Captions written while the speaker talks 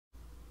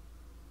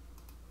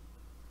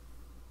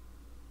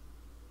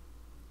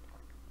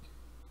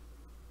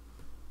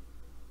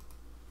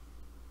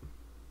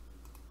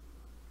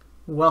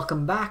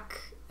Welcome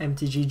back,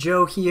 MTG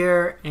Joe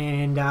here,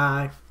 and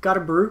got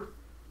a brew.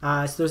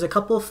 So there's a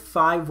couple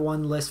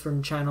 5-1 lists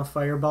from Channel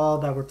Fireball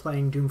that were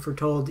playing Doom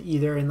Foretold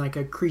either in like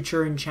a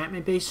creature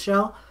enchantment based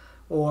shell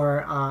or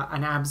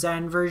an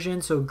Abzan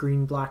version, so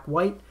green, black,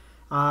 white.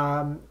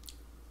 Kind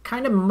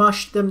of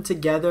mushed them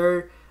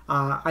together.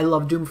 I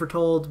love Doom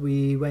Foretold.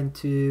 We went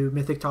to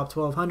Mythic Top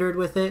 1200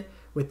 with it,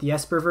 with the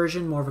Esper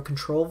version, more of a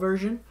control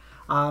version.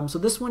 So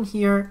this one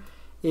here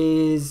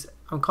is,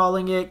 I'm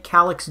calling it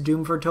Calix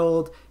Doom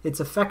Foretold. It's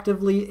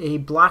effectively a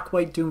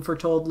black-white Doom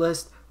Foretold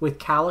list with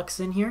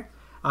Calix in here.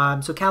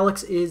 So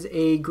Calix is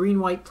a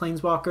green-white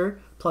planeswalker,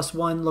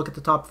 +1, look at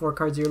the top 4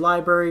 cards of your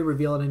library,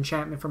 reveal an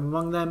enchantment from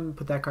among them,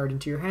 put that card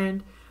into your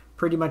hand.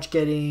 Pretty much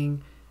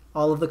getting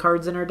all of the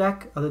cards in our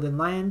deck, other than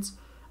lands.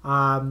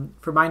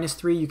 For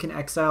 -3, you can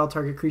exile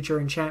target creature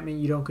or enchantment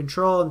you don't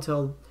control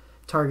until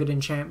target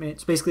enchantment.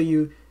 So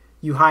basically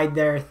you hide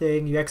their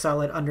thing, you exile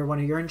it under one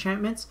of your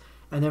enchantments.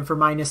 And then for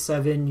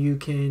 -7, you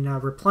can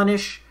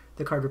replenish,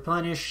 the card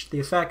replenish, the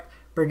effect,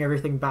 bring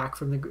everything back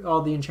from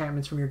all the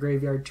enchantments from your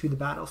graveyard to the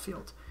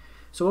battlefield.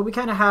 So what we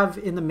kind of have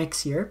in the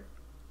mix here,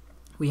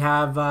 we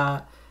have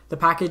the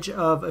package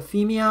of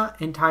Aphemia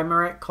and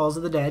Tymaret, Calls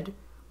of the Dead,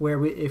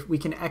 where if we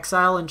can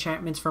exile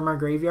enchantments from our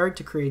graveyard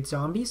to create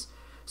zombies.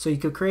 So you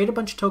could create a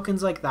bunch of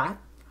tokens like that.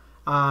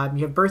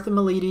 You have Birth of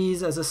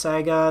Meletis as a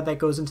saga that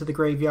goes into the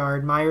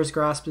graveyard. Mire's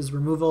Grasp is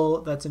removal,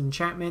 that's an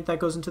enchantment that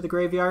goes into the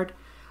graveyard.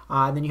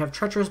 Then you have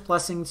Treacherous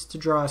Blessings to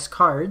draw us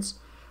cards.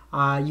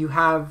 You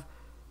have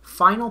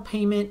Final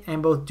Payment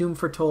and both Doom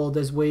Foretold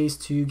as ways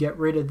to get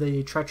rid of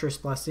the Treacherous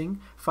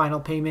Blessing. Final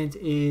Payment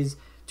is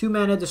 2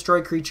 mana,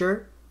 destroy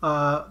creature,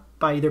 and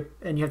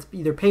you have to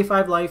either pay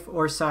 5 life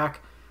or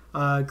sack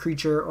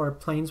creature or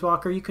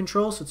planeswalker you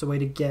control. So it's a way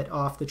to get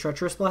off the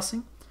Treacherous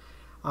Blessing.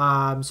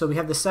 So we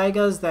have the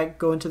sagas that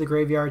go into the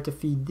graveyard to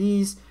feed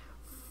these.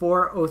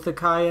 4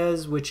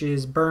 Othakayas, which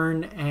is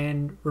burn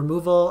and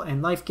removal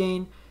and life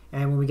gain.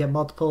 And when we get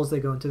multiples,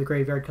 they go into the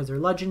graveyard because they're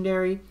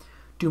legendary.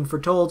 Doom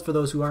Foretold, for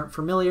those who aren't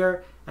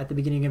familiar, at the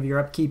beginning of your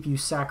upkeep, you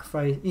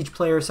sacrifice, each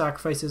player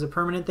sacrifices a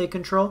permanent they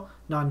control,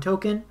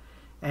 non-token.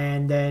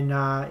 And then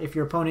if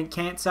your opponent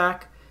can't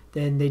sack,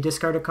 then they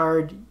discard a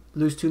card,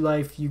 lose 2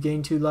 life, you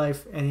gain 2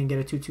 life, and then get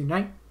a 2/2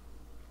 knight.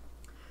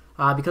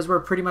 Because we're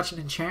pretty much an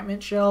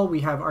enchantment shell,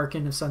 we have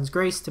Archon of Sun's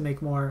Grace to make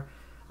more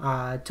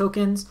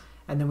tokens.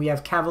 And then we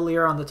have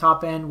Cavalier on the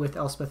top end with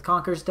Elspeth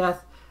Conquers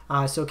Death.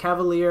 So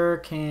Cavalier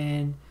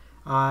can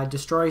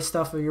destroy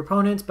stuff of your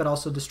opponents, but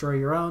also destroy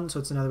your own. So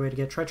it's another way to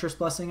get Treacherous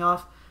Blessing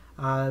off.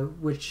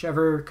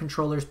 Whichever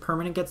controller's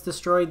permanent gets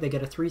destroyed, they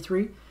get a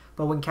 3/3.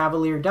 But when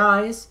Cavalier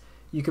dies,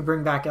 you could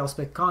bring back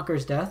Elspeth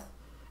Conquers Death,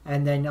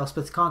 and then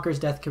Elspeth Conquers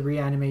Death could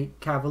reanimate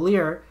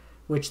Cavalier,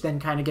 which then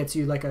kind of gets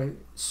you like a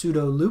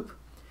pseudo loop.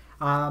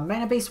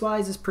 Mana base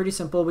wise is pretty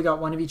simple. We got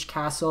 1 of each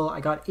castle. I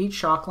got 8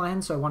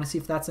 Shocklands, so I want to see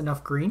if that's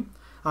enough green.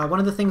 One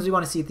of the things we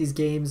want to see at these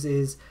games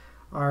is,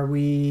 are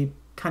we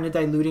kind of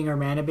diluting our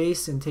mana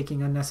base and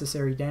taking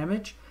unnecessary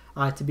damage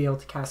to be able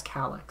to cast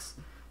Calix.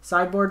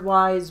 Sideboard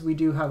wise, we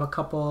do have a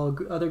couple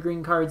other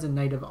green cards in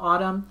Knight of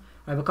Autumn.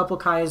 I have a couple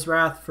Kaya's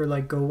Wrath for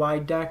like go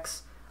wide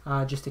decks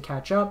just to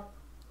catch up.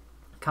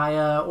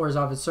 Kaya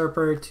Orzhov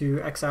Usurper to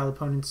exile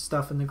opponent's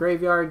stuff in the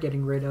graveyard,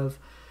 getting rid of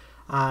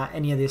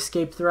any of the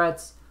escape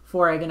threats.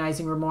 4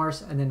 Agonizing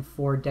Remorse, and then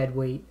 4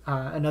 Deadweight,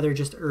 another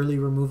just early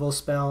removal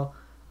spell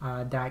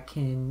that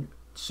can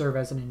serve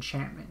as an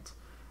enchantment.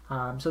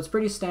 So it's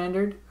pretty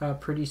standard,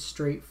 pretty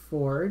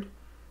straightforward.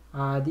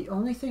 The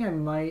only thing I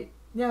might,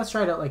 let's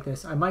try it out like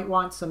this. I might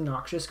want some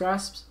Noxious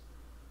Grasps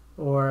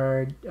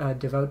or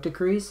Devout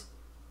Decrees,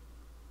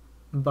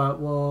 but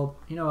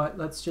you know what,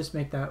 let's just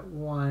make that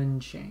one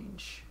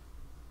change.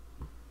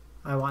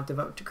 I want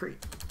Devout Decree,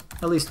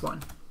 at least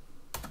one.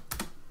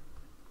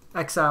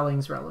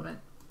 Exiling's relevant.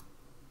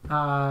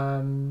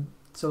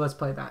 So let's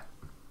play that.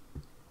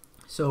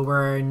 So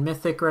we're in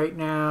Mythic right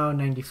now,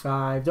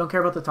 95. Don't care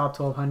about the top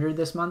 1200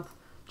 this month,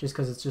 just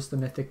because it's just the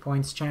Mythic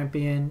Points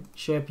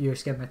Championship. You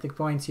just get Mythic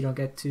Points, you don't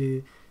get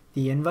to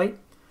the invite.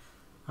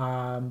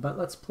 But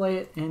let's play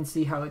it and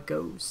see how it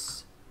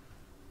goes.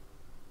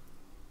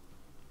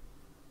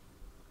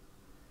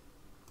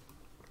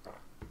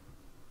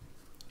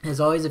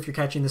 As always, if you're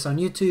catching this on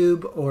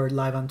YouTube or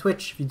live on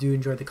Twitch, if you do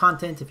enjoy the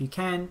content, if you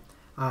can,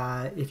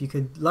 if you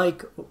could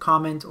like,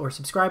 comment, or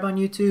subscribe on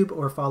YouTube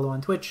or follow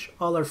on Twitch,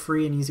 all are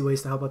free and easy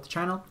ways to help out the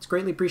channel. It's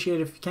greatly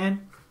appreciated if you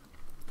can.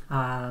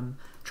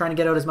 Trying to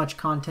get out as much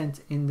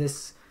content in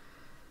this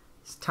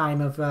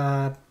time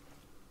of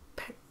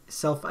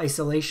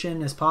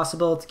self-isolation as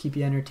possible to keep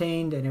you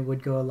entertained, and it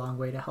would go a long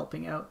way to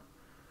helping out.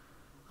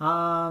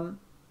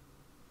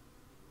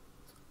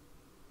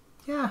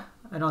 Yeah,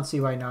 I don't see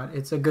why not.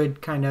 It's a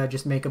good kind of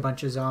just make a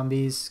bunch of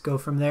zombies, go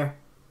from there.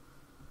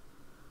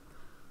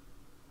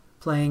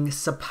 Playing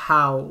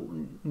Sapow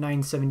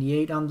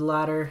 978 on the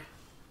ladder.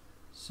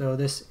 So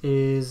this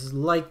is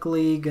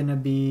likely going to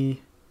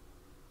be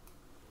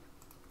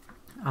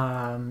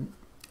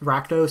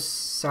Rakdos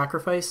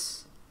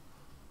Sacrifice.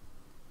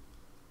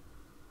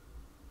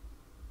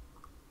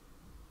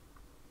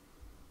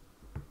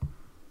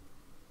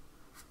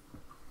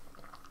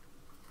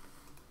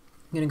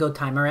 I'm going to go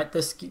Tymaret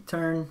this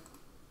turn.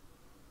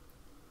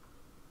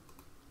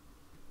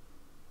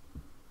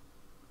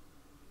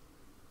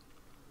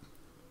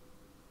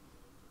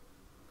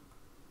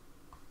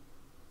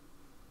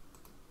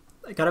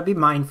 I gotta be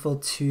mindful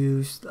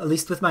to, at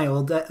least with my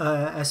old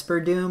Esper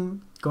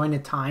Doom, going to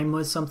time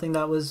was something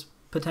that was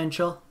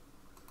potential.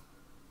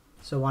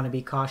 So I want to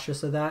be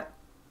cautious of that.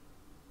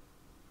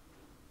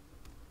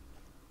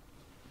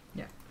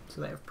 Yeah,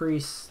 so they have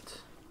Priest.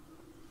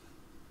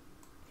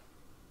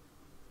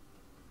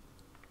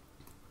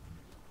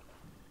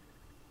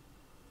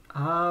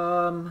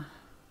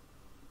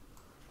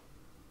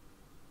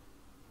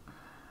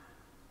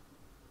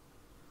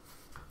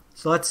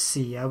 So let's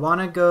see, I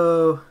want to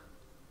go...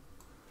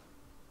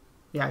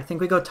 Yeah, I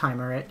think we go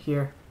Tymaret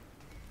here.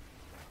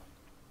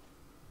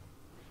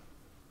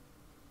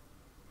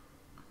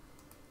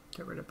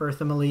 Get rid of Birth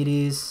of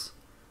Meletis.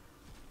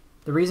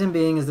 The reason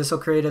being is this will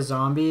create a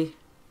zombie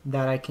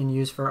that I can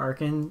use for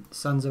Archon,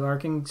 Sons of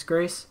Archon's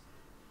Grace.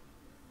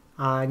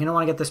 I'm going to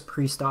want to get this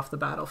Priest off the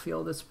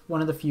battlefield. It's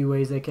one of the few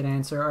ways they can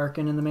answer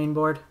Archon in the main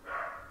board.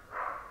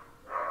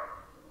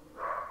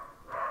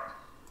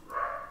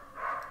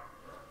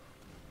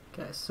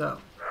 Okay, so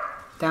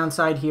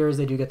downside here is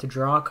they do get to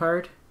draw a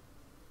card.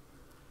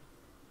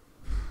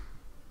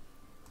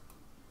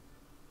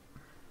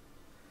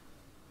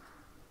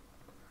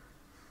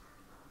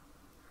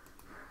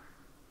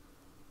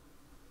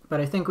 But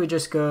I think we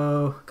just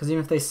go, because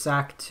even if they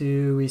sack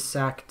 2, we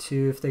sack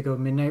 2 if they go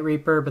Midnight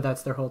Reaper, but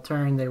that's their whole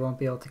turn. They won't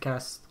be able to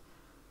cast.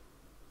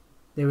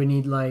 They would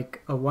need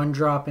like a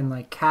 1-drop in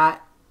like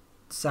Cat,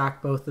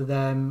 sack both of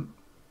them.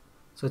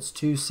 So it's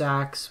 2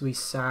 sacks. We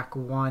sack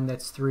 1,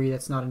 that's 3.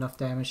 That's not enough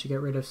damage to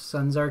get rid of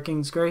Sun's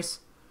Archon's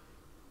Grace.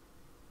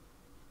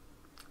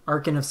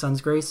 Archon of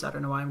Sun's Grace. I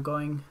don't know why I'm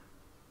going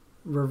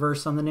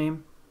reverse on the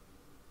name.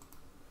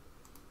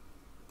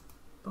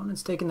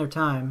 Opponent's taking their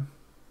time.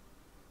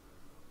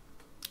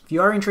 If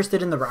you are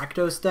interested in the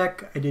Rakdos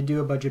deck, I did do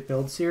a budget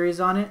build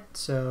series on it,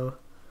 so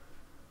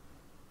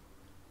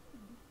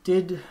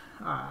binning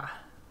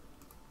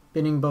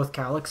both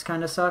Calix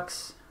kind of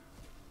sucks.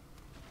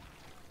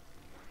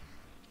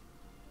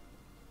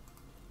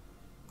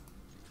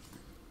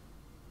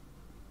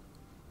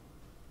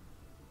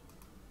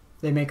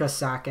 They make us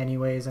sack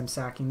anyways. I'm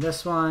sacking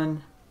this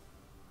one.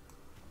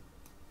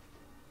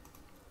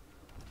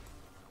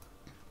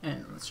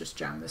 And let's just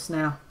jam this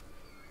now.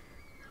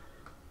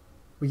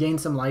 We gain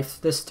some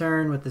life this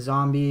turn with the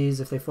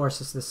zombies. If they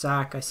force us to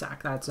sack, I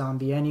sack that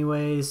zombie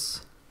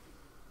anyways.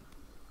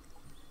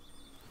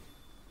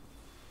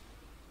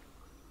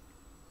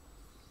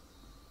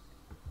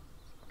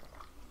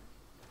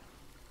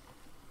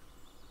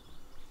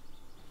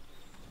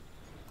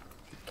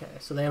 Okay,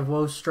 so they have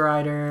Woe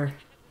Strider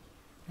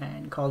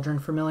and Cauldron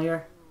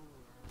Familiar.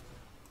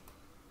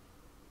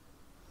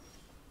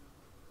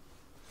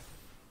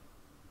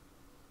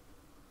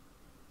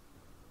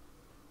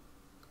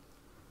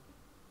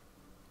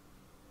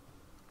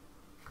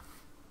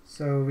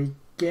 So we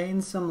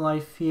gain some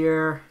life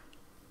here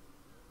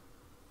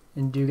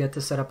and do get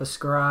to set up a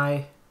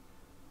scry.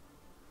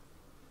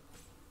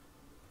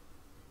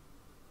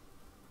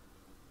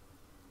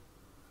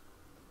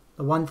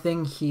 The one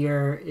thing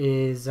here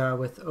is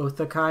with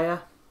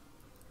Othakaya,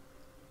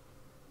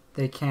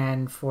 they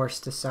can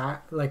force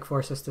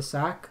us to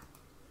sack.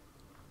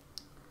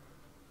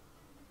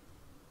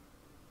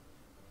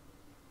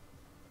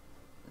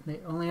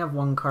 They only have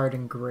 1 card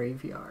in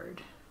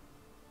graveyard.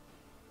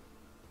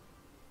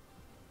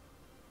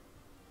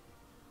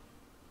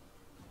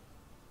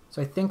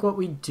 So I think what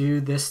we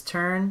do this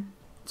turn,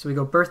 so we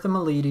go Birth of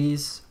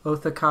Meletis,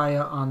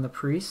 Othakaya on the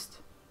Priest.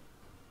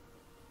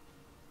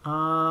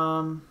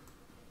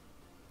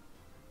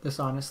 This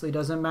honestly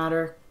doesn't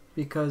matter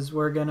because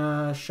we're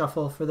gonna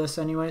shuffle for this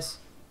anyways.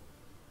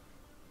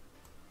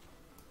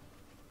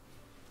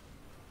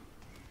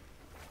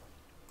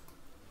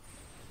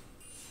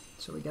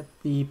 So we get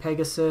the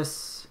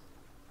Pegasus.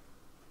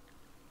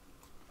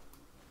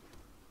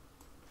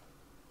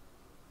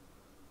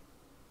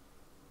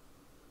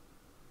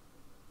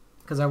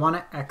 Because I want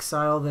to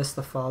exile this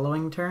the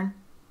following turn.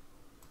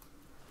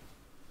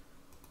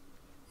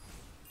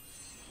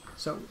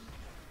 So,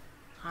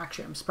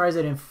 actually, I'm surprised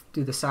I didn't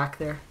do the sack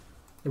there.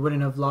 They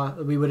wouldn't have lost.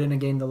 We wouldn't have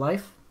gained the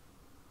life.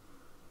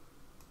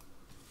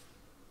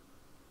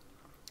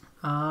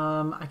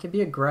 I could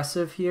be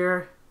aggressive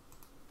here.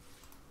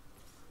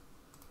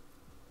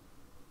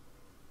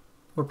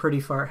 We're pretty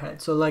far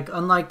ahead. So, like,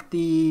 unlike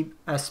the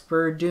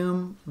Esper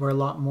Doom, we're a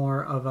lot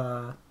more of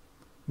a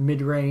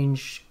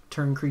mid-range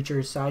turn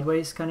creatures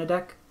sideways kind of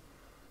deck.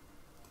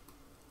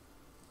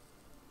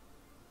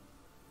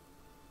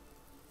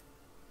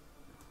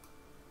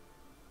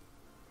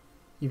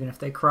 Even if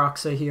they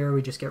Croxa here,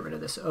 we just get rid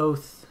of this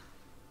Oath.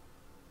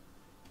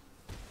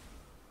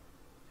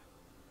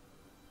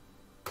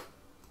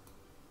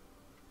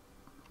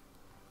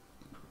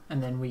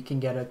 And then we can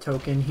get a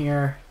token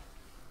here.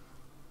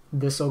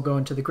 This will go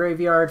into the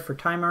graveyard for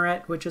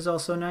Tymaret, which is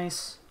also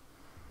nice.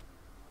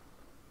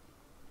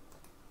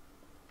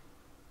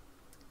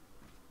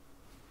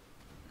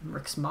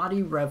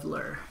 Rixmati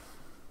Reveler.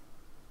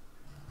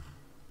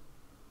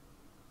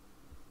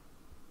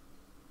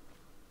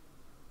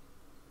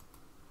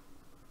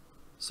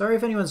 Sorry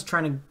if anyone's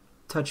trying to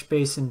touch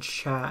base in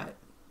chat.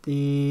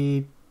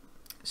 The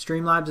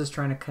Streamlabs is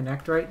trying to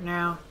connect right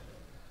now,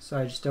 so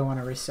I just don't want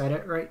to reset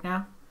it right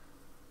now.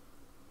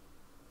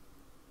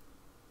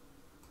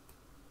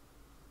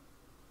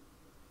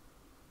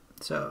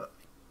 So,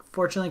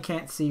 fortunately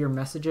can't see your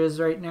messages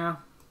right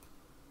now.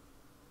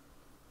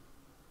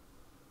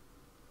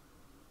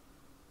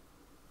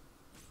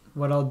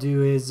 What I'll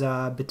do is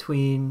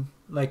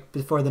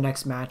before the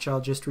next match,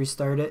 I'll just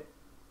restart it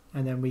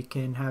and then we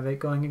can have it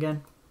going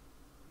again.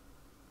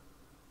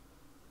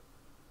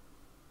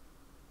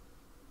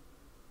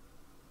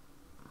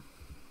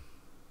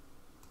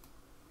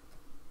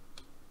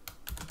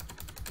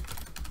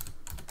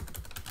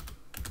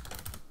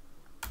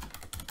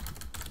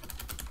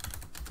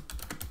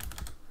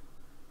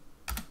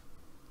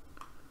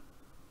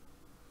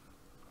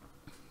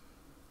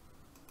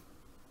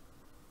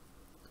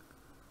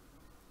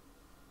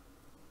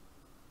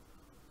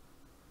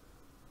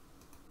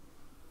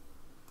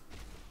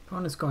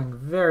 Opponent's going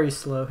very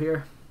slow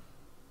here.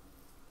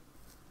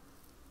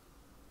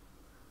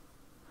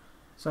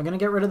 So I'm going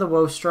to get rid of the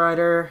Woe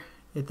Strider.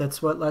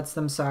 That's what lets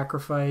them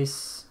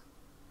sacrifice.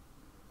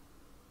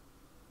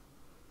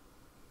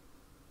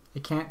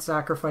 It can't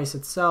sacrifice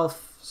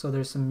itself, so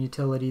there's some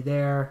utility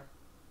there.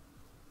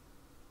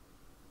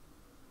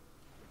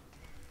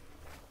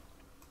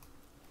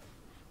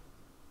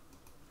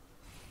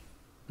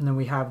 And then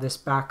we have this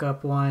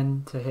backup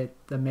one to hit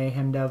the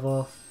Mayhem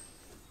Devil.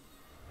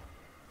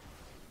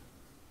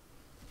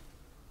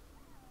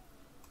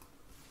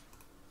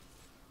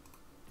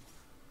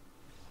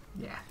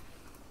 Yeah,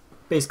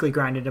 basically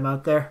grinded him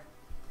out there.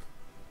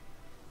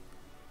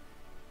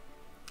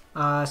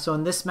 So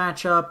in this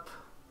matchup,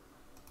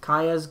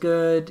 Kaya's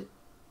good.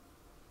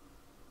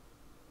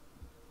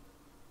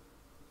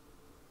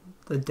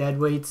 The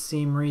deadweights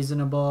seem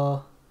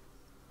reasonable.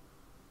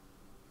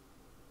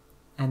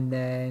 And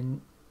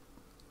then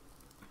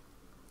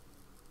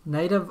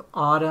Knight of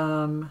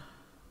Autumn.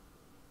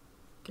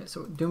 Okay,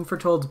 so Doom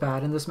Foretold's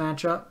bad in this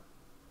matchup.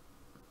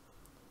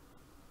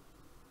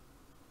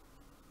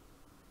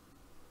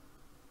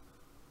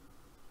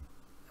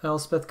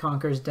 Elspeth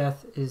Conquers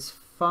Death is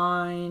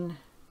fine.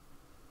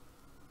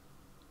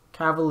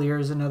 Cavalier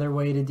is another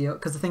way to deal,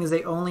 because the thing is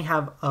they only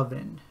have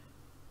Oven.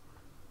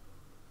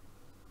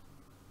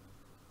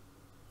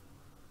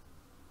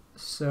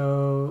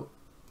 So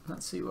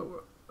let's see what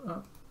we're...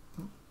 Oh,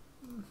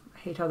 I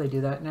hate how they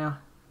do that now.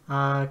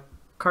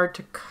 Card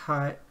to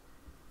cut.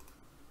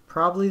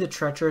 Probably the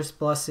Treacherous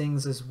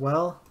Blessings as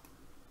well.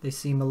 They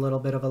seem a little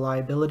bit of a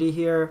liability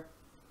here.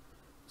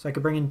 So I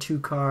could bring in 2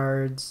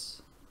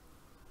 cards.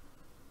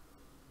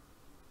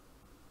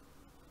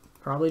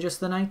 Probably just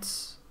the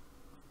Knights.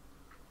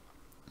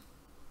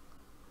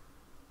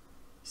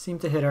 Seem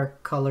to hit our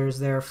colors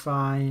there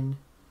fine.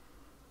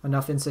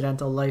 Enough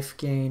incidental life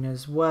gain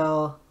as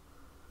well.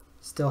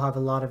 Still have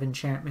a lot of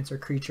enchantments or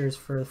creatures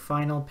for the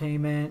final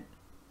payment.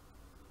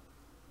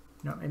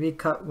 No, maybe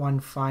cut 1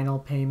 final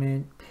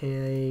payment,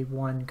 pay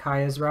 1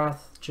 Kaya's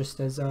Wrath, just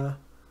as a...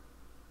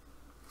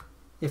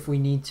 If we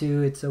need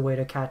to, it's a way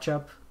to catch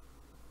up.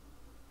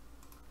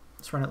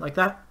 Let's run it like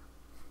that.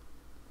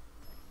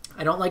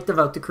 I don't like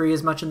Devout Decree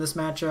as much in this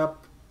matchup.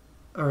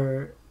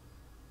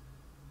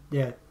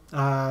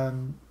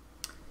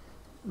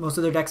 Most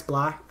of their deck's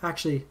black.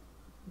 Actually,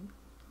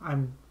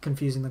 I'm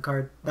confusing the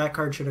card. That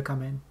card should have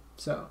come in.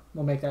 So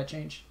we'll make that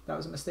change. That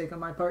was a mistake on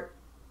my part.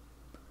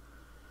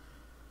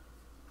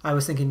 I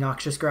was thinking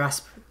Noxious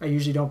Grasp. I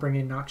usually don't bring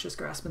in Noxious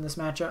Grasp in this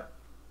matchup.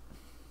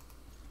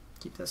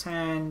 Keep this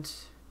hand.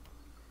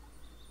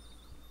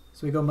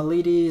 So we go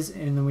Meletis,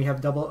 and then we have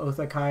double Oath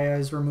of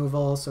Kaya's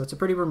removal. So it's a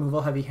pretty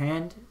removal heavy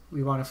hand.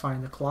 We want to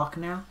find the clock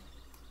now.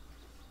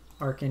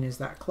 Archon is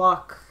that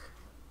clock.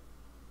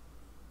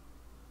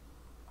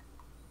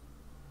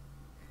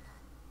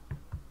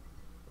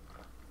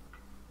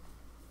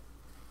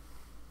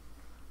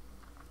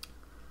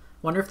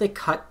 Wonder if they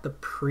cut the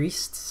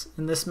priests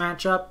in this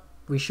matchup.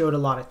 We showed a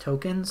lot of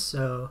tokens,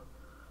 so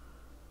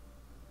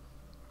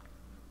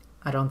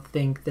I don't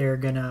think they're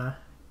gonna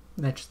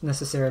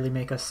necessarily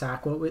make us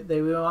sack what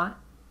they want.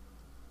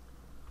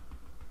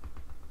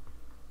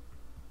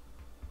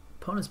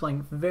 Opponent's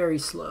playing very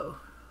slow.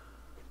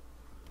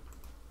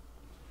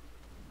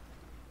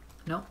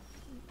 Nope.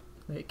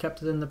 They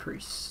kept it in the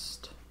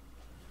priest.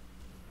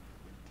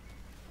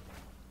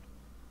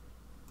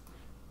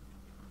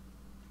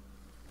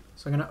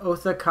 So I'm going to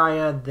Oath of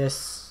Kaya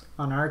this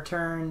on our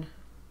turn.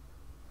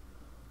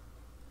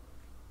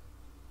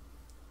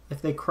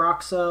 If they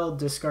Croxel,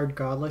 discard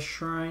Godless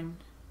Shrine.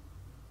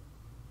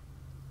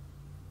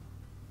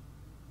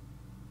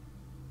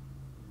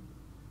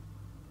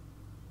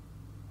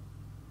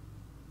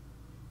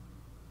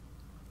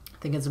 I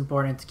think it's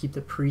important to keep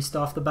the priest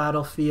off the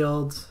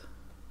battlefield.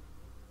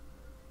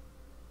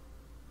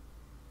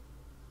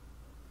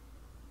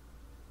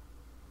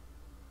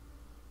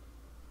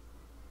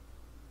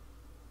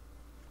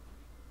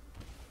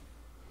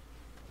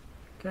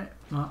 Okay,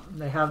 well,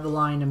 they have the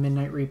line of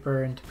Midnight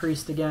Reaper into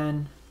Priest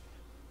again.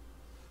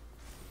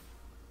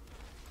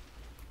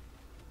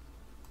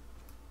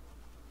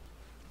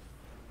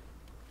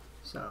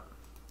 So,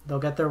 they'll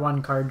get their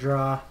 1 card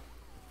draw.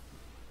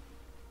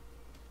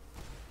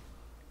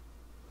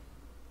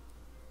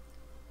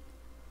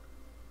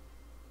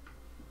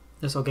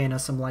 This will gain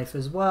us some life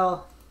as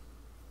well.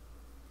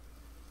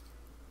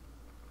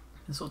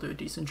 This will do a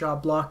decent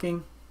job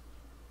blocking.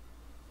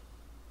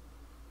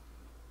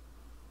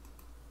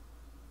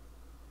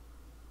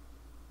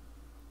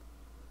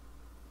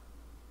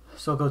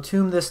 So I'll go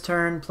Tomb this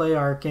turn, play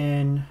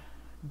Archon,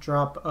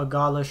 drop a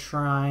Godless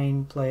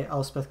Shrine, play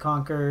Elspeth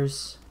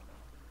Conquers,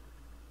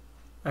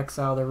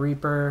 exile the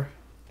Reaper.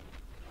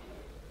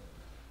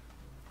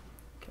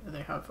 Okay,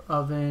 they have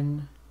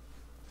Oven.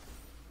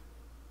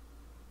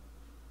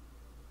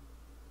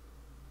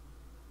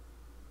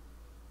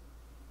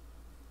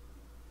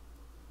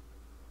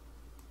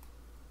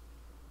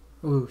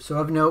 Ooh, so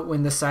of note,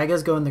 when the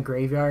Sagas go in the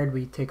graveyard,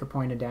 we take a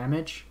point of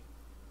damage.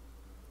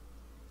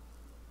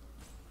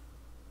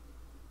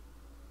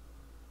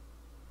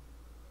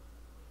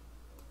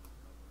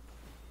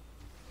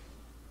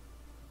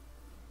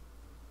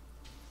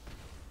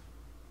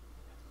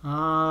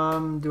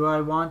 Do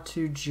I want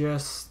to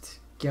just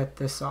get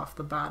this off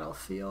the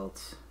battlefield?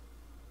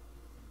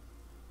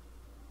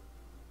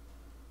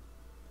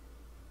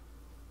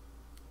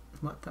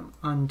 Let them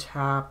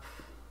untap.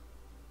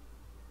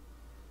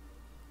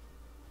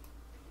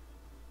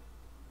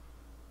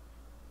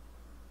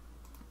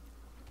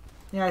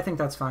 Yeah, I think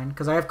that's fine,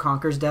 because I have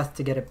Conquer's Death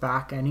to get it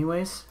back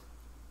anyways.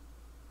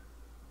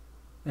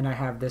 And I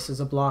have this as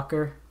a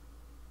blocker.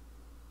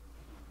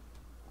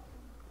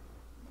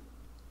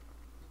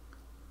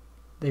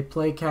 They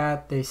play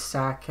Cat, they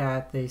sack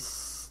Cat,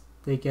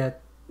 they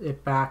get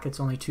it back.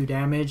 It's only 2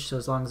 damage, so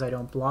as long as I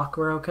don't block,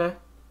 we're okay.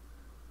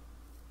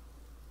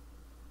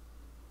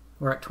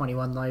 We're at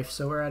 21 life,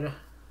 so we're at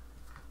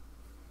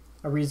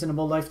a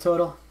reasonable life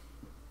total.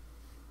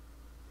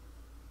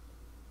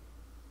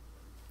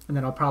 And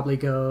then I'll probably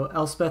go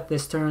Elspeth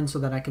this turn, so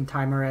that I can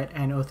Tymaret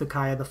and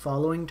Othakaya the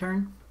following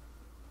turn.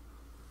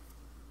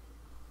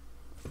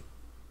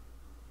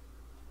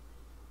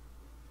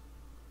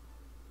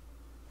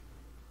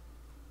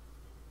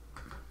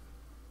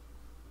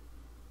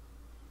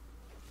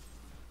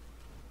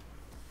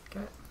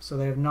 Okay, so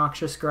they have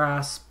Noxious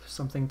Grasp,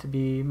 something to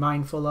be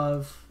mindful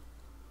of.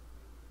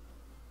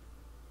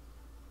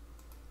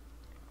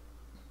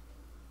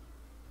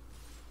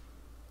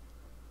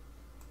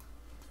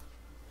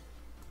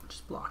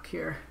 Just block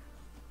here.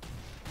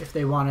 If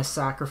they want to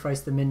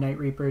sacrifice the Midnight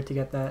Reaper to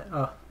get that...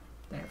 Oh,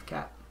 they have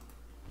Cat.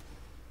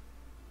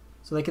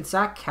 So they could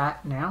sack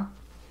Cat now,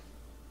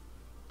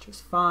 which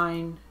is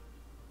fine.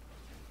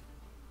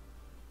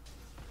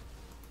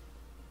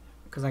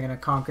 Because I'm going to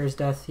Conquer's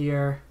Death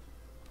here.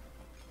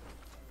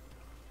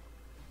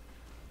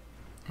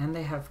 And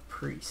they have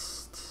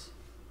Priest.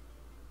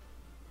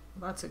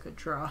 Well, that's a good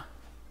draw.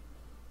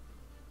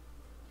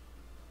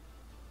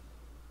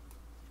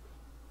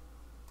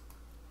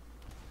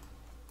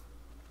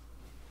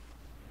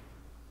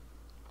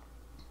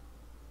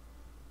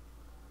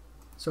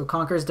 So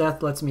Conquer's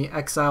Death lets me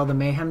exile the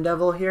Mayhem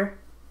Devil here.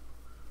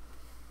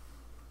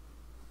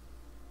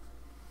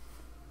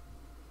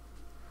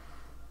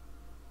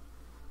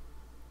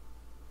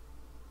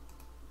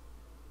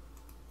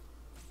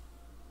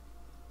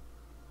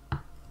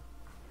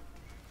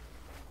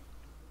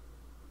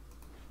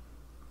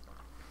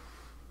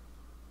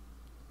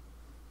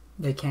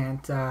 They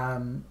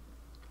can't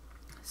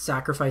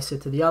sacrifice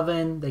it to the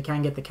Oven. They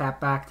can get the Cat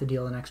back to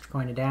deal an extra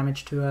point of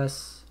damage to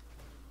us.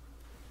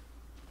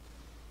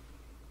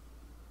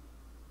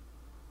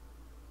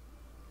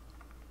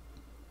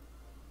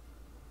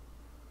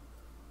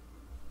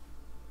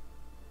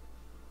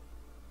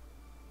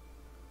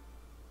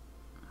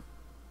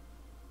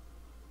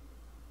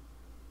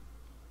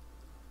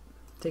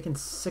 Taking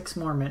 6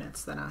 more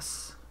minutes than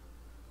us.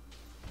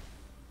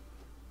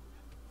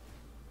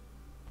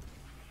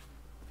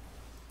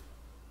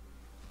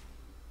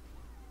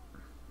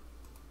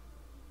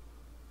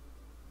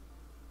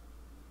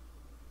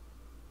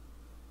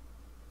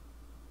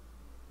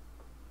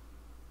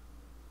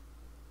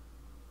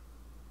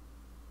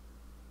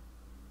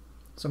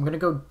 So I'm going to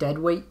go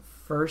Deadweight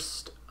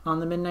first on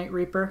the Midnight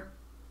Reaper.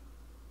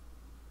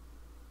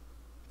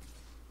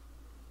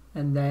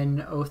 And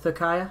then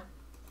Othakaya.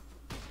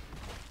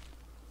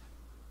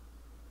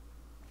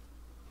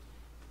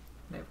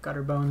 They have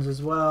Gutter Bones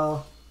as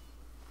well.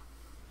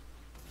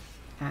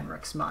 And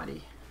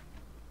Rexmati.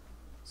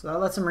 So that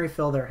lets them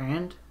refill their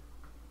hand.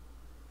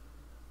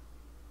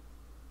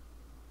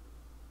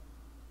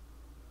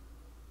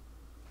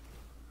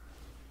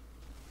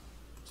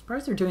 I'm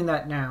surprised they're doing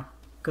that now,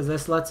 because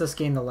this lets us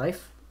gain the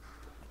life.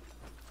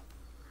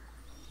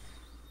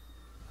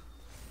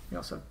 We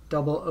also have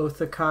double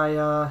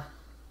Othakaya.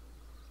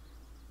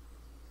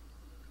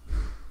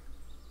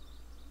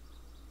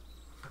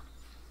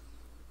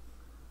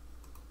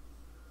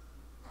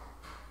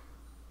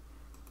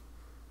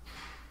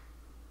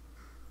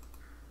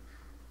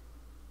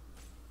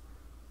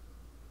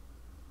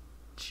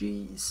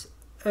 Jeez.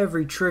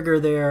 Every trigger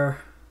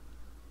there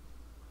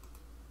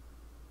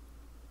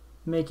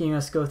making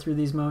us go through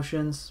these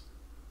motions.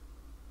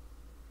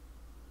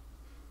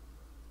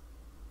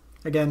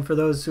 Again, for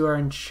those who are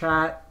in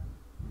chat,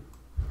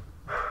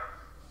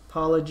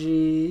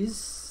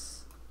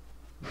 apologies.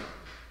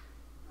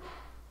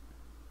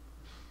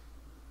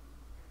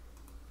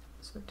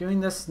 So doing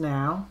this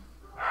now.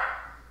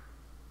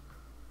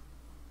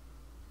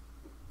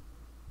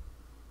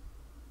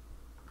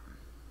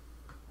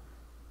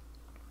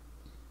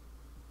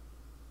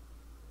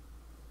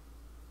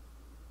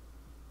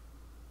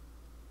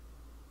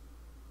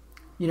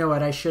 You know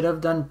what, I should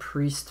have done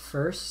priest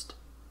first.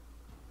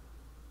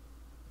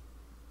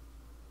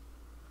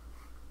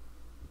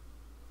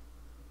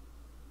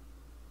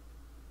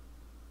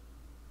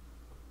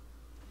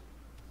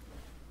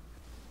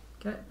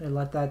 Okay, they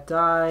let that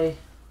die.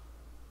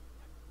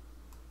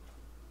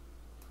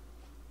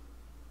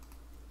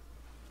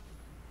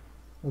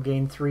 We'll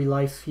gain 3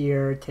 life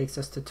here, it takes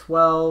us to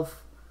 12.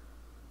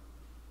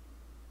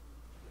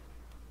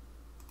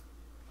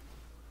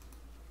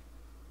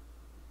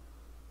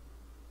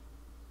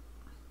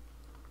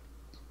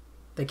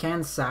 They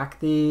can sack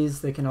these.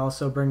 They can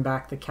also bring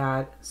back the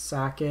cat,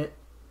 sack it.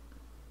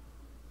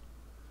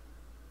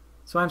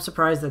 So I'm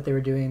surprised that they were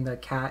doing the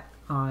cat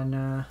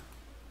on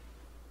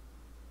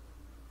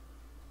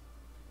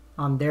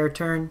their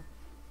turn.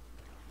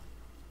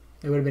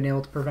 They would have been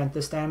able to prevent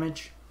this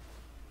damage.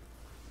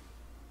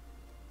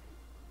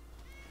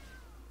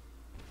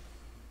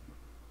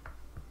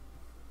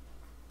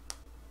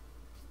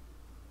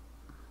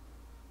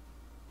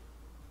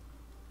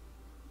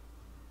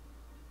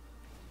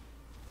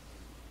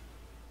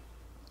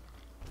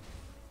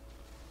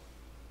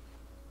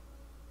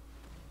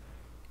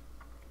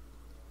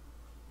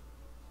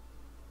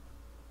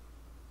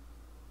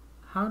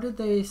 How did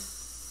they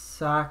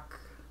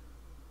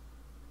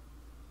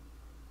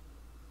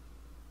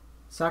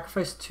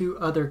sacrifice 2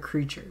 other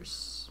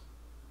creatures?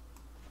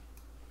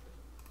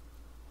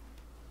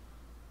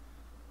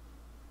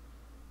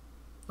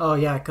 Oh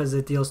yeah, because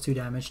it deals 2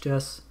 damage to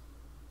us.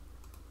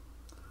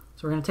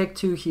 So we're going to take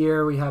 2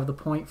 here. We have the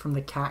point from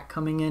the cat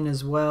coming in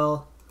as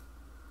well.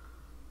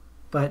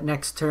 But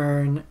next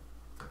turn,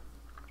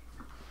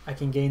 I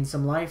can gain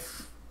some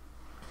life.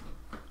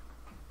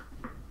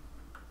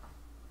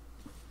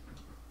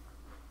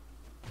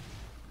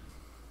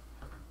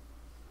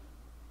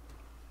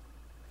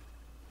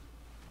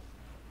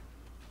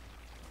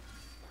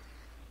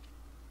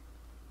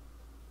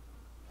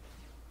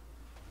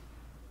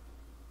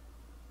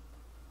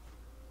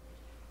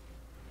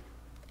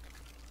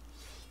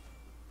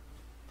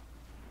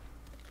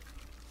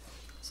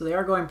 So they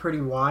are going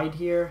pretty wide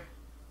here.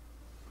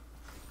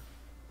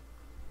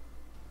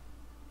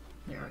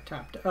 They are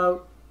tapped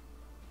out.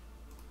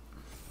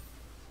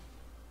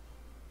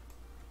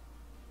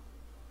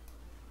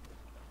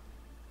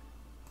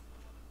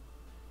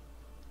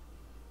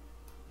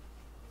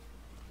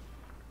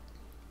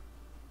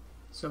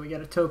 So we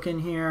get a token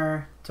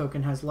here.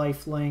 Token has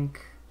lifelink.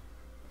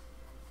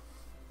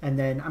 And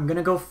then I'm going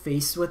to go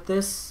face with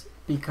this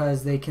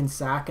because they can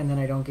sack and then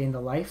I don't gain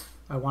the life.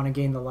 I want to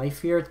gain the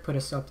life here to put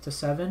us up to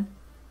 7.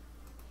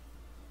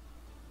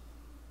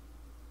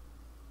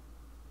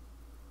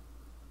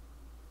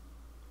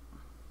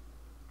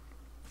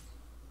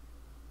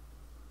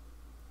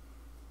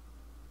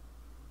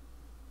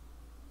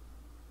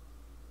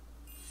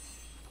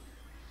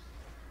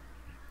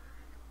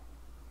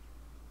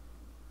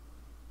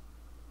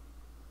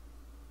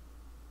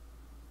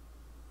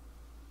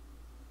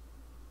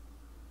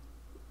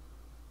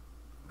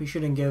 We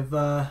shouldn't give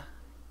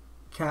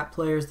cat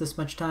players this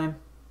much time.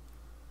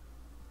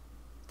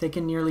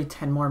 Taking nearly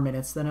 10 more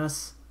minutes than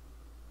us.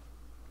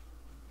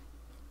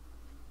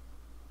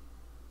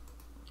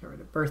 Get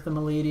rid of Birth of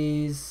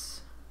Meletis.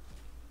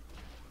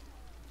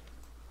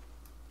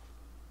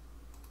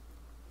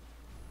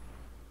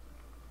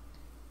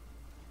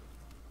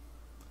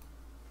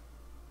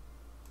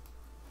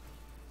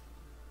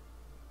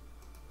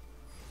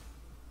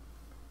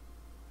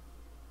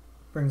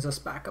 Brings us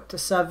back up to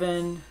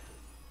 7.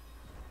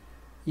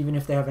 Even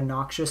if they have a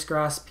Noxious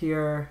Grasp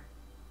here,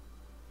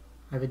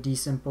 I have a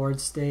decent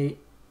board state.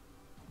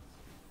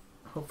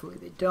 Hopefully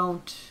they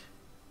don't.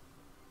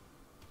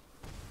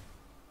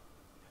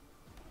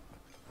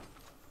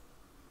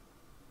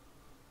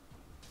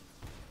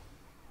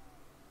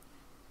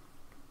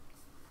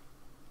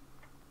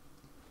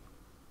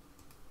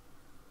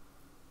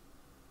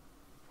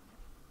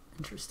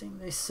 Interesting.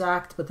 They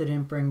sacked, but they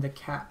didn't bring the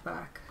cat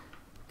back.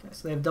 Okay,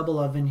 so they have double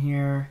oven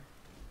here.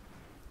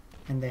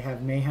 And they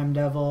have Mayhem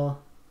Devil.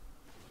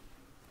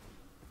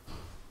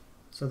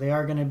 So they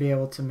are going to be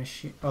able to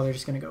machine... Oh, they're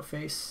just going to go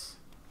face.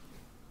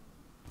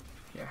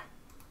 Yeah.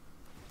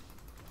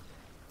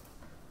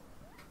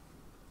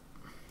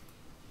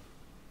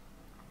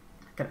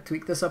 Gotta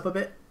tweak this up a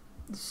bit.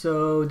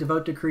 So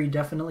Devout Decree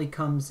definitely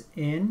comes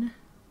in.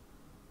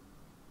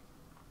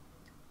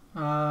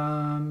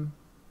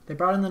 They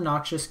brought in the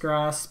Noxious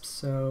Grasp,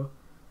 so...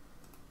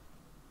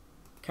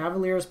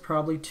 Cavalier is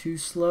probably too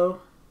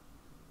slow.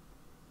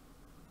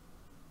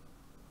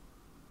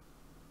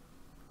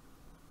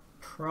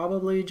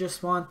 probably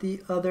just want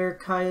the other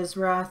Kaya's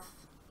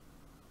Wrath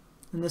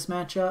in this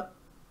matchup.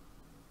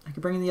 I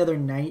could bring in the other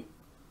Knight.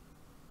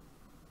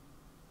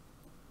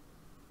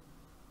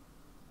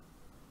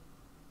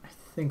 I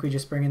think we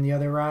just bring in the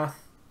other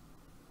Wrath.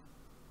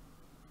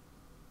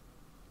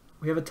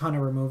 We have a ton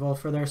of removal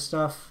for their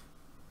stuff.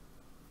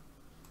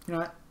 You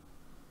know what?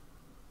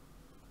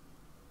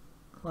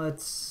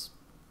 Let's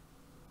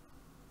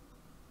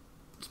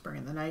bring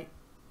in the Knight.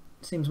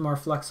 Seems more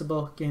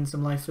flexible, gain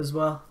some life as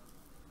well.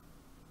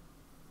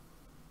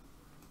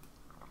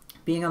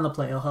 Being on the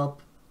play will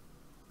help.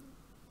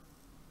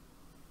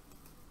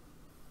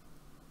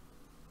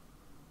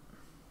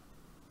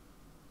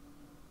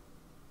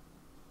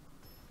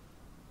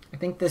 I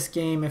think this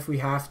game, if we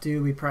have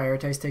to, we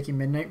prioritize taking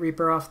Midnight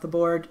Reaper off the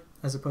board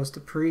as opposed to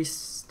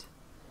Priest.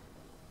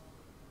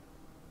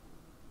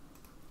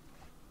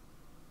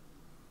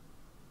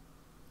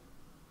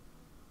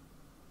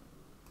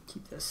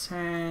 Keep this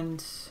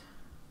hand.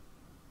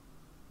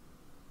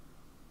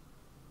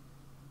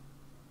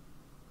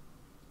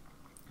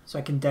 So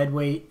I can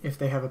deadweight if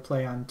they have a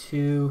play on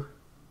 2.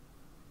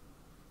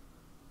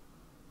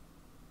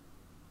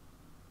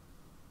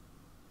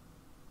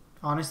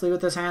 Honestly,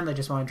 with this hand, I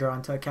just want to draw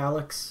into a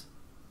Calix.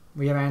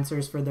 We have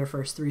answers for their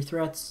first 3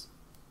 threats.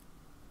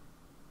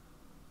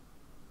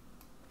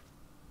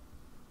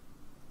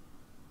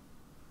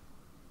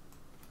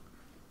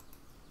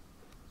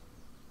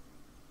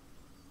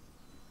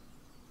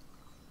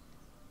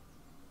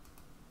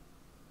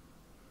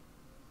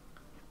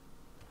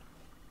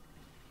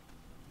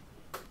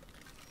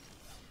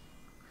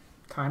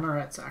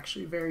 Tymaret's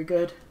actually very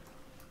good.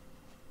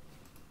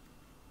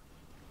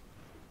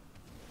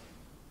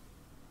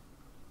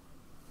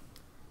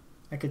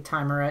 I could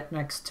Tymaret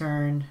next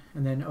turn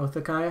and then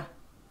Othakaya.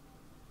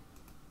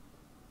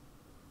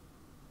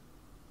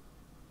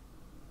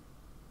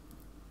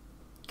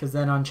 Because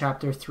then on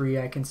chapter 3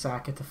 I can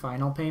sack it to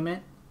final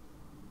payment.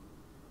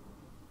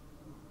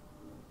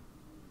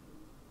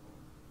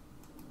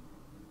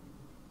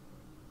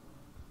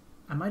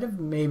 I might have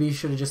maybe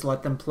should have just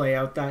let them play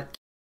out that.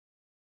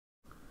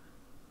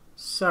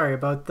 Sorry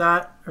about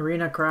that.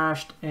 Arena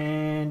crashed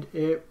and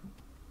it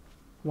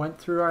went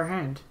through our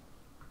hand.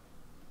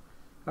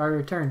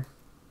 Our turn.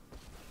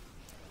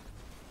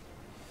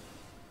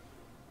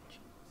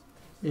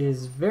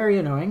 Is very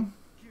annoying.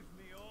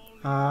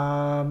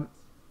 I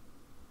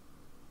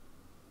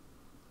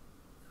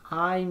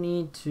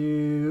need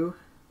to...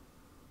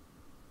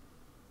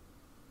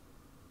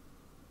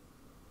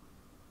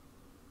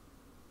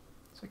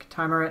 So I can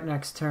timer it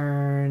next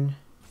turn.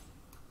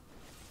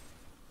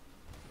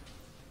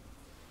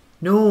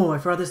 No, I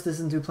forgot this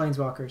doesn't do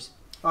Planeswalkers.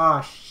 Ah,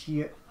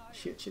 shit.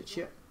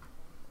 Shit.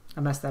 I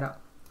messed that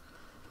up.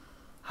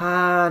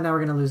 Now we're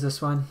going to lose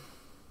this one.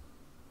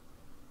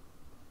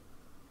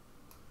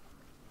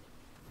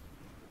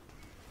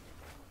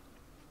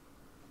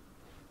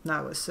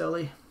 That was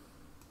silly.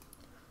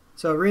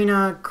 So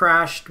Arena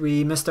crashed,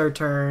 we missed our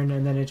turn,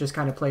 and then it just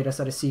kind of played us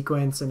out of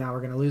sequence, and now we're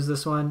going to lose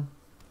this one.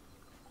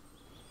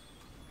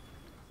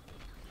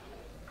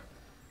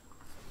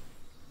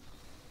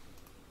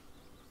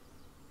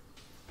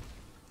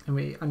 And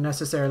we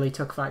unnecessarily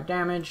took 5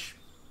 damage.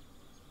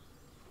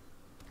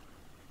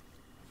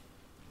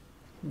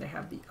 And they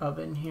have the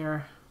oven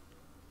here.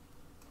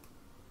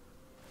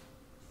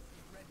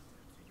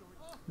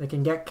 They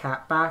can get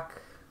Cat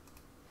back.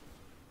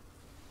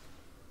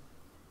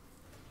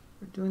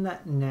 We're doing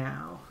that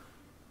now.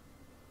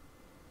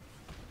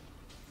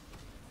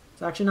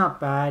 It's actually not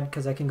bad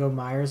because I can go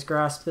Mire's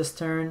Grasp this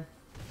turn.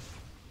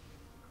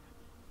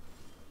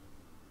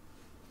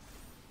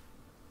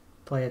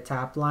 Play a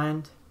tap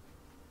land.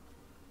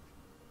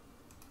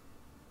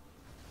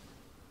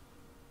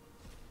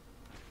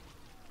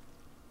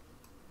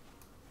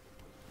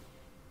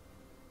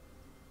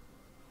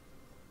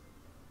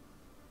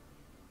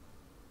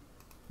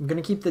 I'm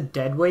going to keep the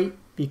Deadweight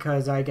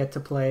because I get to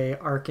play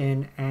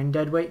Archon and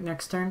Deadweight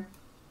next turn.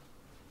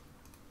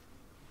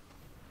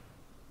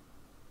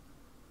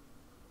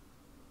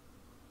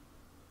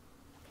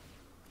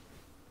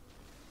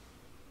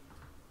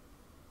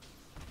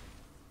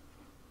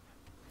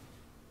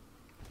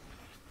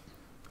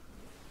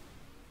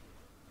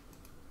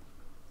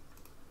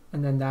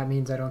 And then that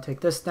means I don't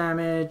take this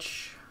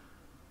damage.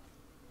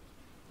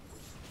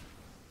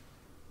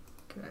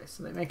 Okay,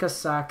 so they make a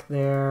sack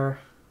there.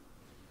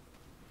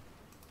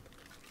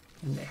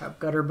 And they have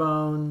Gutter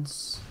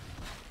Bones.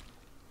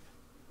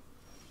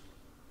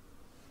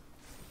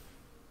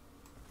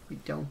 We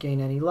don't gain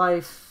any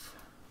life.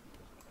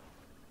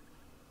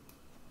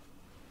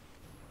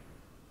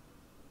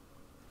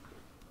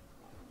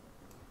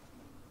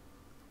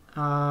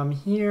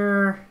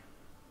 Here,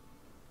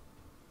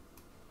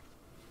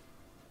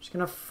 I'm just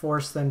gonna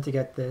force them to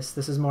get this.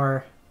 This is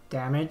more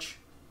damage.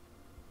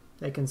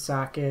 They can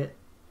sack it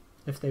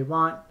if they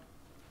want.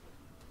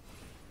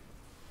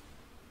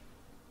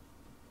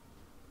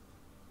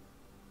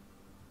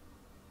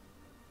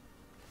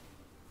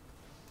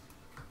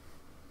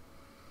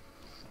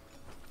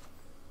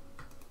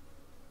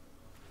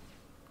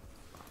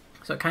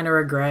 So I kind of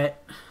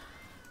regret.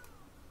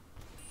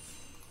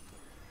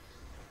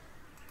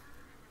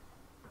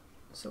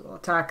 So we'll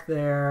attack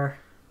there.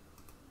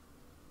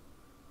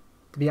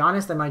 To be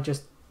honest, I might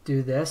just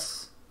do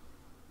this.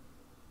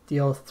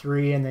 Deal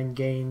 3 and then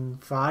gain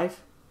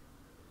 5.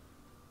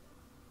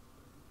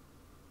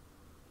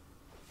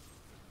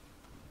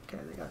 Okay,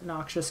 they got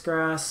Noxious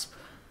Grasp.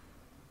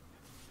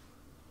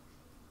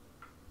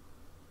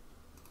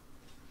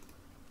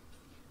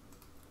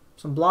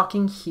 So I'm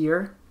blocking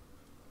here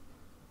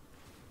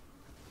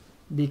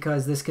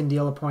because this can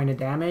deal a point of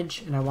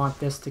damage, and I want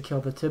this to kill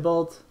the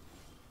Tybalt.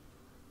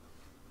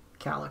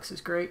 Calix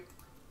is great.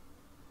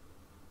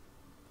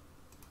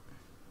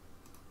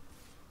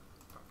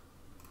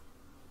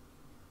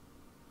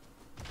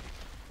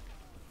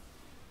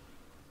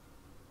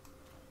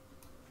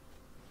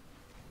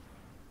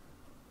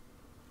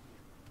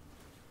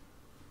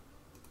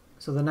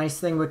 So the nice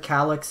thing with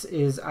Calix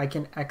is I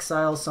can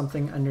exile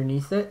something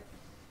underneath it.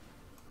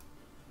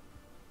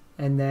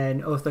 And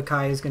then Oath of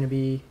Kai is going to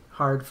be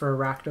hard for a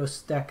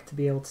Rakdos deck to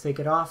be able to take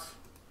it off.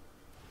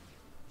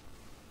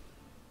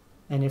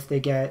 And if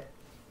they get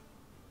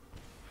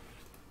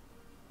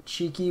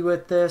cheeky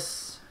with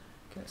this...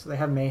 Okay, so they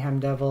have Mayhem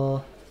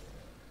Devil.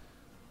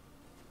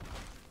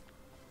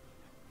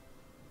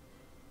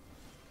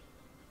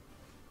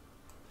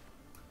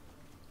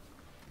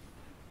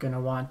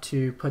 Gonna want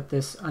to put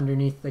this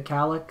underneath the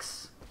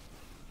Calix.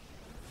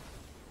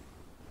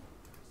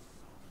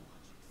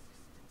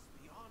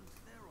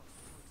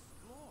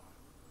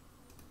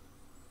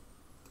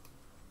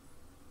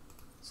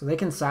 So they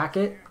can sack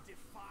it.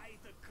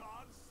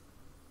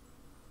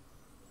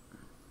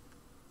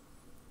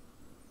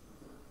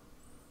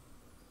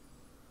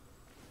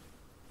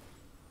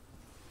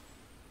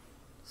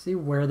 See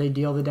where they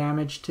deal the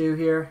damage to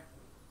here.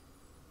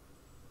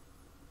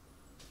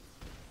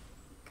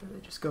 Okay, they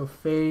just go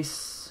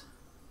face.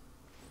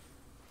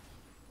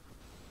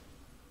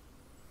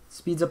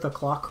 Speeds up the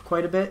clock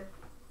quite a bit.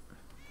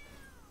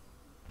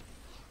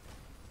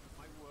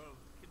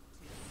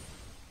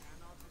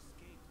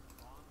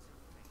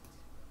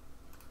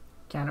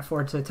 Can't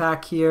afford to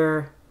attack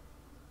here.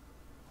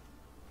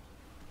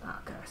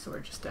 Okay, so we're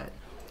just dead.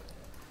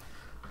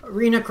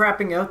 Arena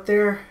crapping out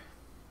there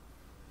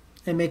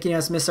and making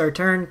us miss our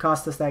turn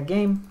cost us that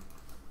game.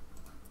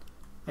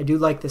 I do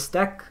like this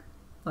deck.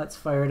 Let's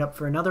fire it up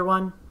for another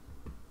one.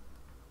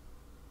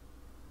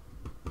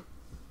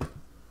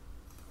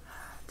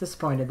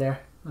 Disappointed there.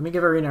 Let me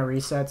give Arena a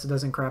reset so it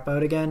doesn't crap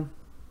out again.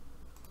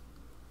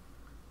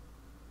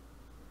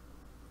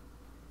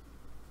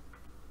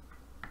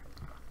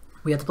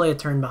 We had to play a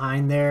turn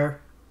behind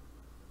there.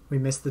 We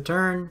missed the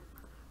turn.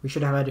 We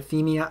should have had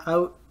Aphemia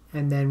out,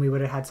 and then we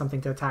would have had something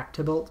to attack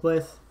Tybalt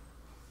with.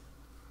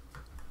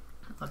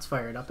 Let's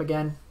fire it up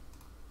again.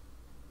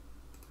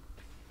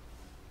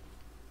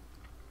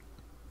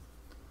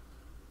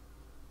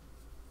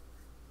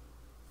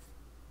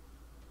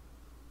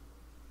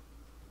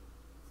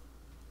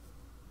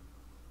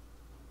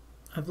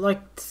 I've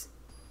liked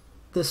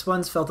this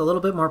one's felt a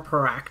little bit more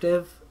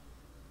proactive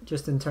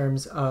just in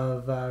terms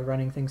of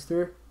running things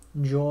through.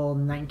 Joel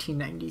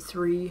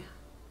 1993.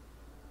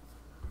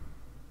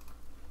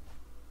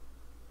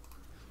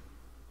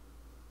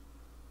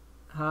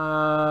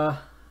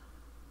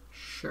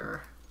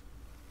 Sure.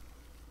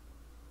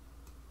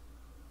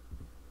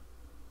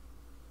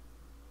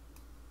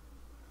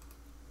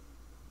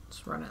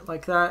 Let's run it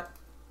like that.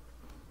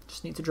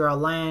 Just need to draw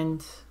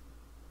land.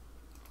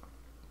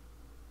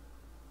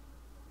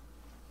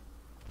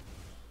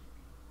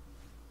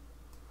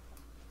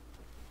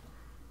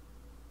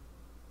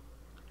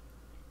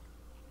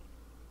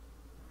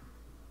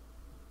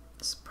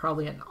 It's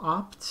probably an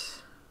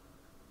opt.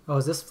 Oh,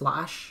 is this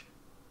flash?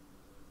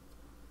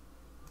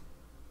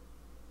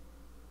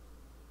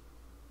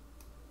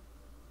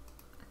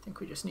 I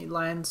think we just need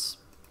lands.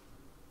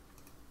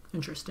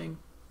 Interesting.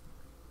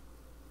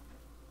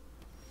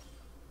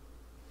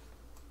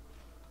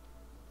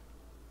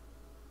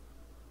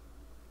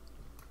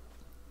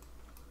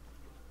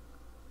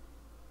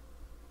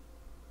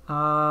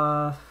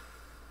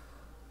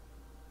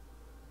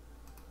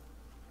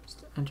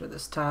 Just enter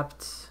this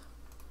tapped.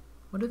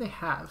 What do they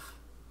have?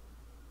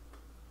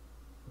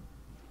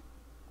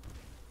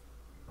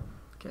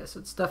 Okay, so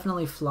it's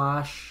definitely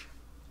flash.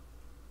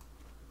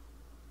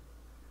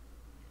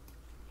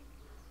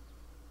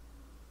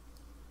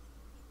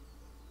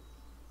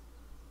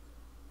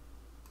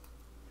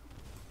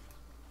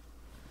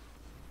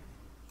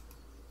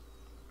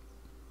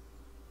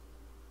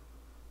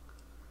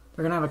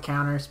 They're gonna have a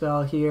counter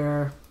spell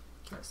here.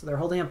 Okay, so they're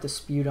holding up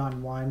Dispute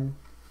on 1.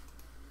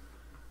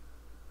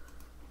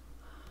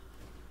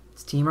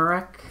 It's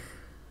Tymaret.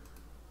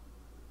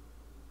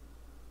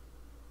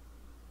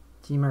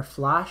 Temur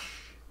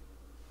Flash.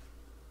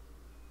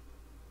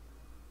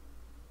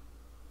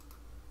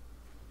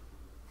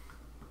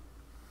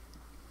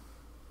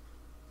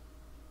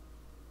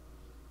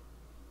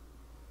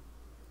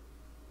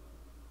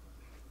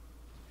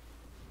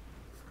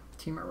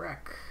 Tymaret.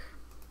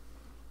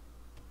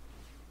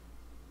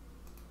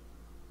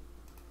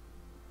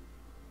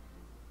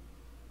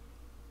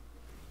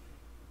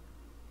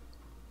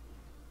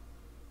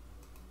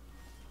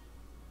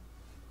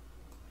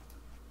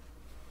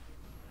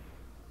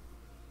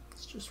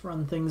 just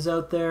run things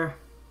out there.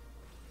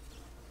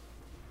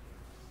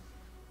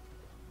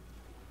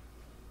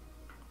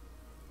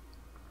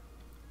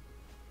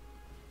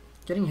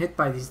 Getting hit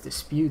by these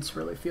disputes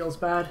really feels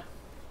bad.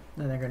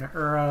 Then they're going to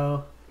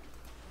Uro.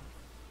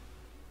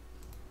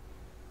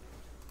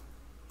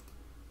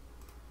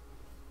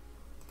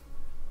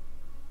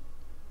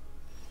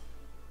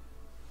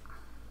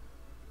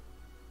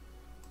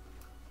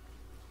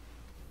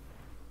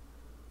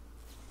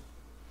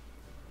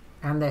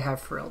 And they have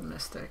Frilled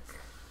Mystic.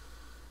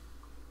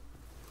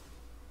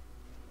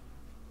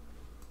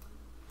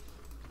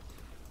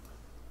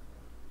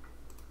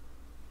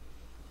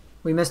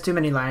 We missed too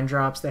many land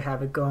drops. They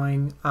have it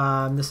going.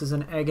 This is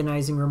an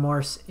Agonizing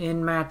Remorse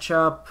in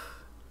matchup.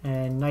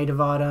 And Knight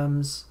of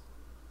Autumns.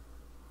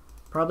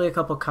 Probably a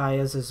couple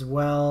Kayas as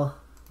well.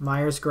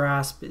 Mire's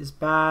Grasp is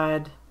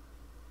bad.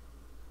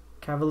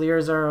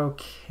 Cavaliers are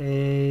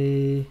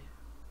okay.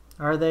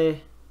 Are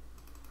they?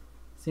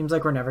 Seems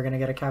like we're never going to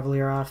get a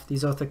Cavalier off.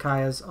 These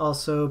Othakayas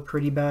also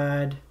pretty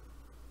bad.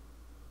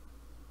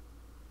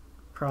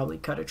 Probably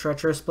cut a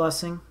Treacherous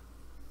Blessing.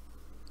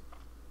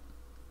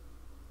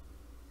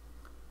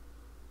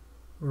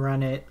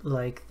 Run it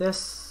like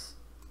this.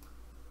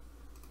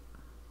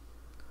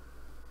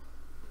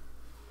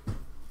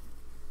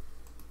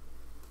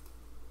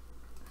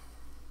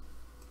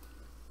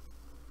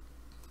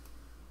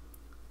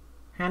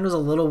 Hand was a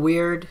little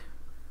weird.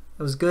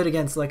 It was good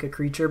against like a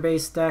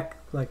creature-based deck,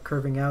 like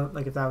curving out,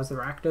 like if that was the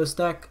Rakdos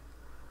deck.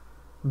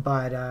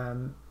 But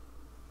them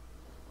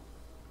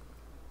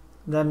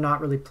not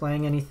really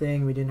playing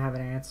anything, we didn't have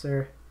an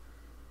answer.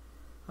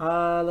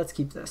 Let's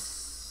keep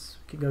this.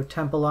 We could go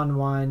Temple on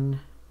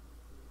one.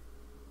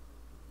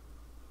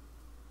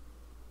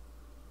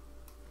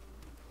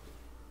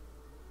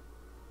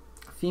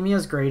 Aphemia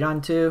is great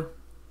on two.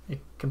 It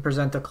can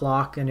present a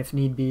clock, and if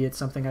need be, it's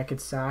something I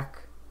could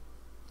sack.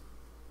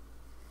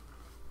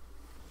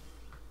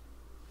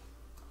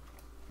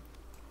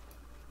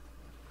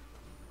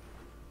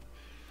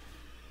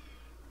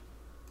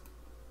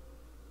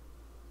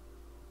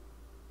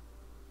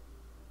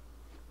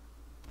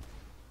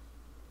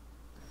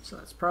 So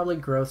that's probably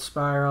Growth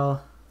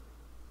Spiral.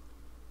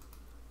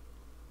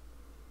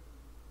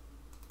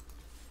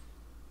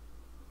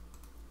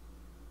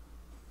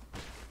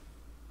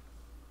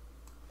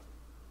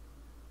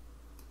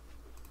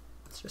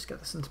 Let's just get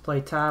this into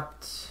play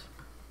tapped.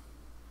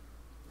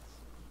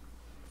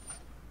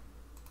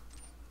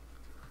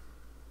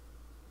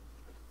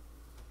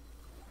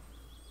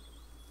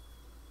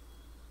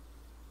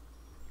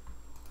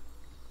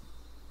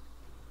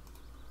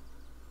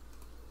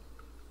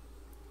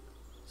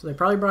 So they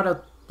probably brought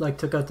out, like,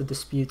 took out the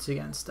disputes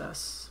against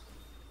us.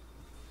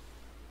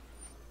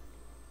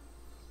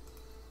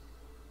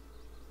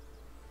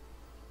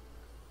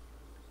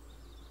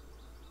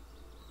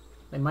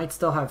 They might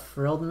still have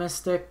Frilled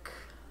Mystic,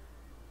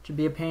 which would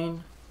be a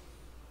pain.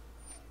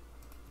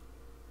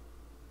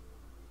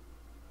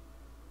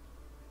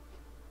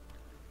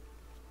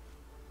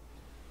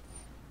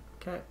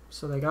 Okay,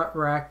 so they got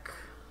Wreck.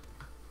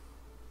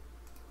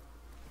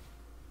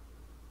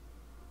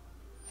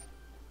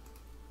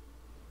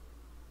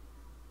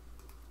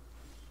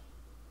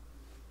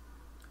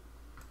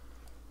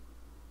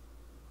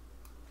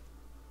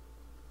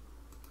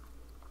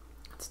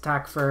 Let's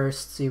attack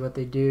first, see what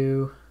they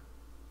do.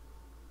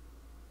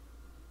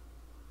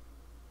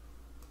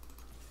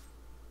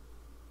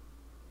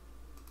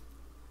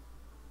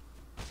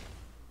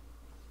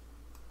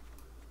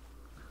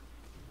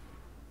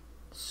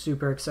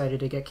 Super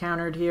excited to get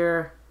countered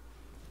here.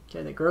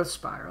 Okay, the Growth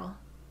Spiral.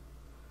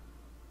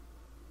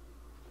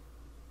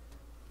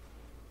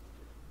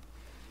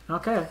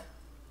 Okay.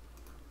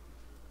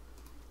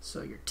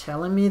 So you're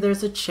telling me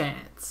there's a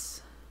chance.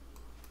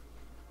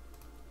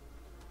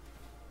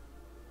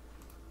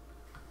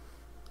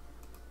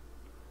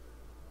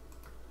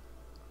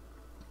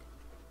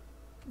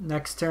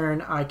 Next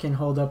turn, I can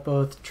hold up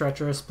both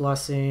Treacherous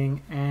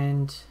Blessing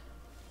and...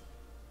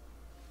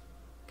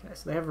 Okay,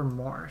 so they have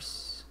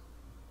Remorse.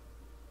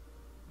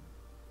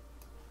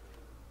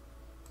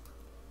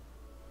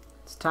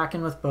 It's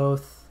attacking with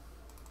both.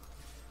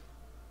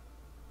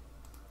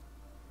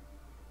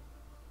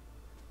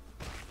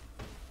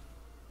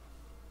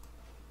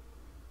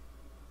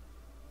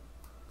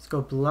 Let's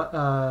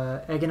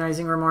go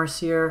Agonizing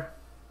Remorse here.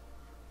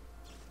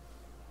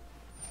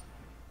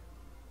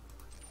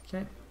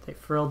 Okay. They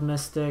Frilled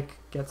Mystic,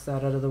 gets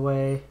that out of the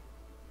way.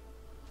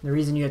 The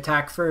reason you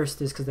attack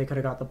first is because they could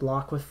have got the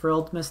block with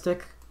Frilled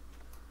Mystic.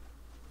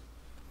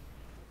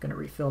 Gonna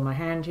refill my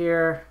hand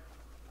here.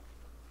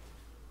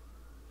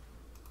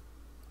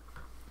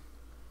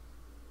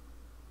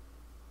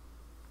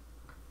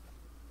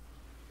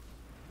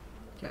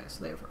 Okay,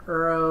 so they have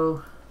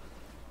Uro.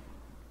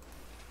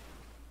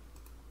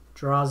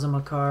 Draws them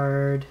a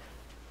card.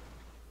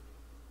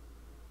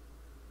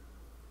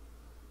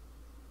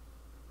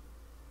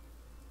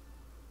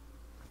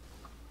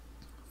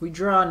 We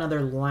draw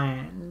another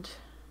land.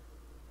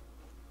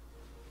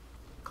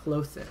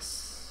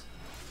 Clothis.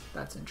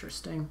 That's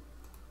interesting.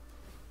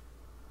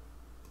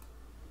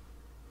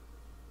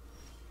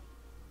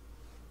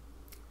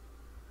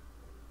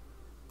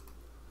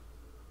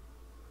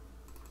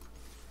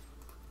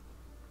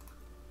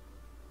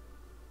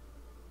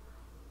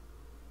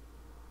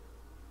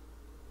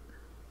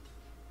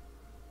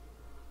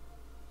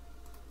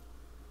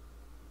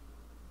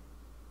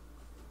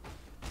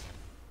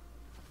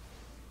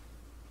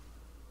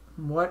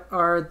 What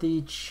are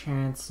the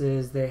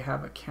chances they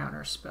have a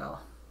counter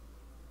spell?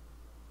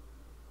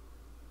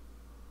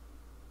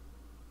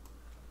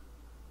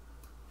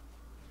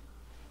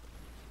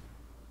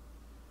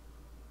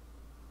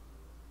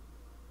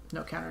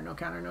 No counter, no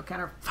counter, no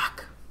counter.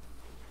 Fuck!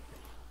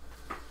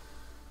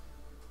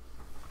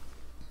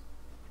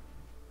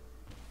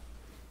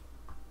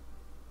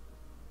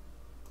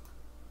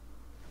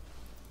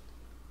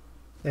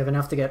 They have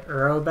enough to get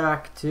Uro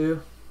back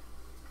too.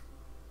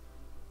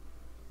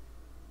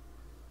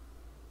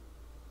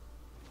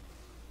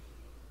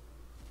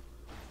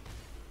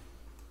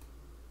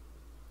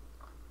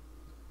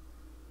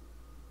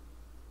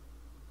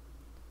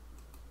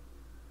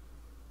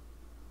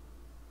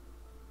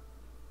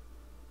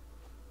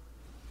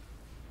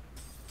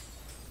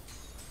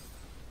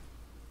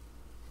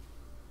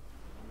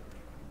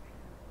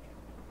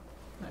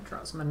 That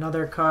draws him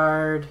another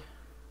card.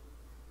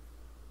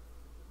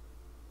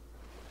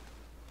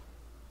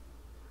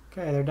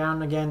 Okay, they're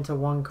down again to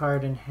one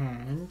card in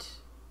hand.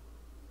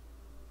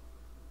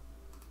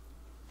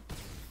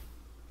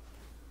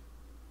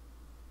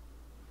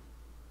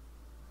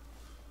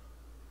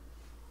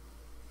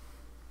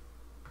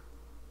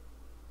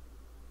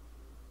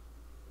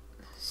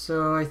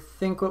 So I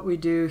think what we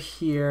do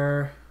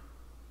here,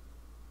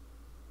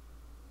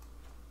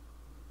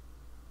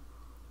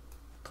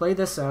 play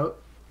this out.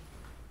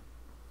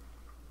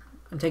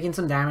 I'm taking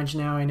some damage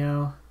now, I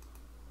know.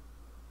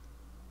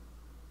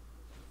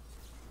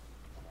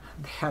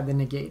 They had the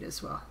negate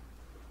as well.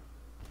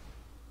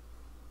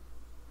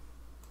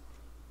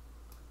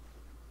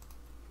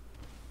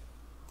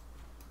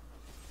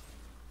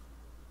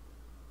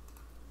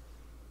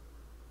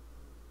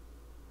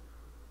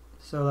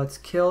 So let's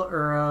kill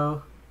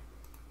Uro,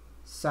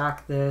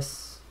 sack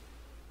this.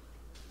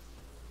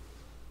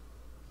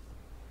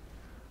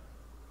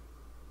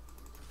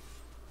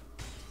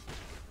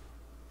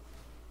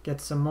 Get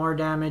some more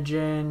damage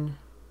in.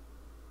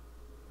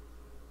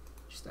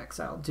 Just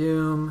exile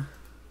Doom.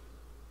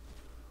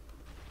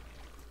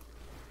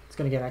 It's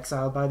going to get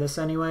exiled by this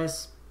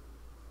anyways.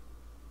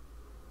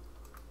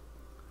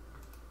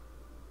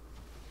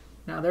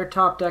 Now they're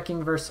top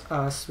decking versus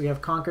us. We have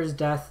Conquer's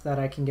Death that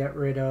I can get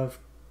rid of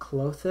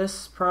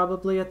Clothis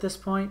probably at this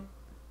point.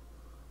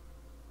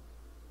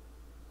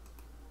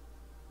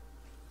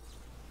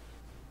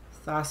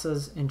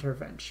 Thassa's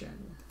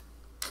Intervention.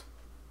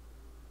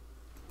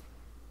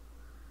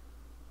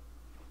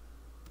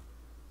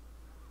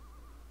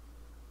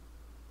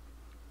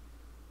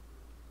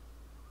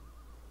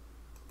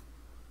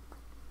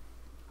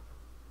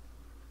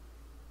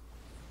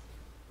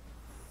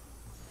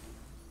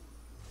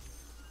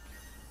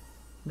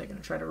 They're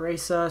going to try to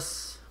race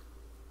us.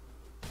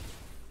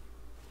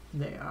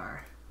 They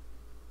are.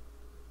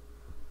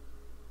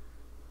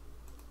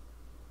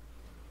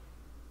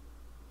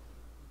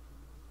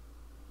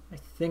 I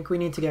think we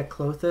need to get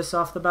Clothis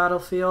off the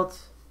battlefield.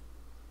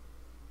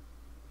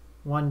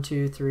 1,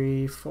 2,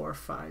 3, 4,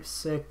 5,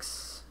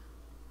 6.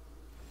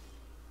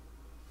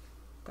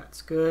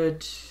 That's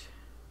good.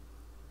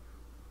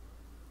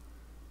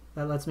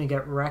 That lets me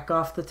get Wreck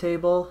off the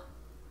table.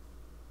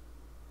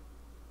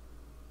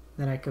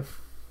 Then I could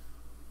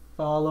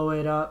follow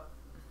it up.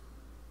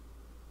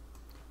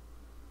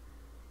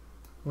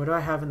 What do I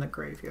have in the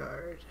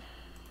graveyard?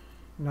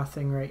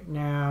 Nothing right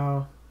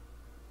now.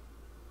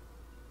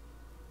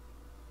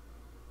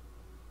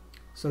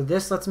 So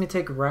this lets me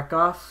take Wreck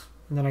off,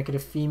 and then I could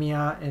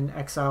Aphemia and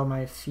exile my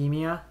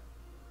Aphemia.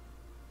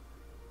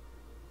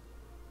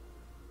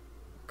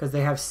 Because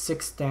they have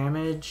 6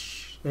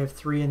 damage. They have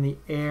 3 in the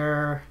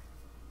air.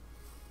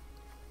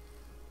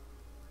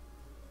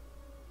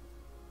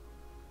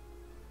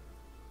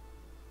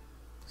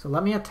 So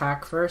let me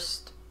attack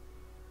first.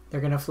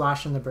 They're going to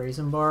flash in the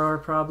Brazen Borrower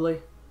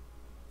probably.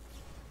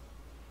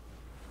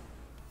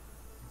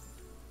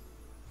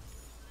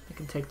 I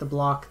can take the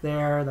block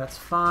there, that's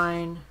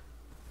fine.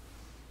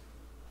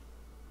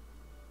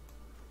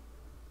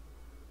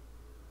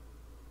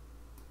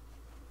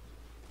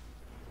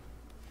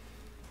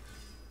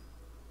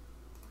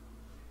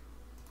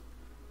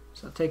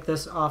 So take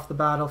this off the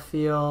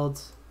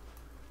battlefield,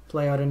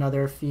 play out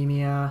another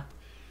Aphemia.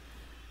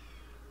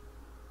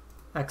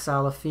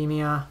 Exile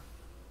Aphemia.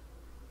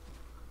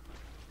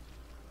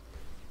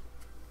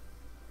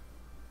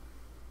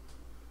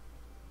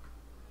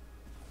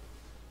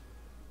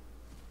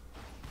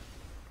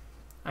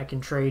 I can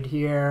trade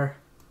here.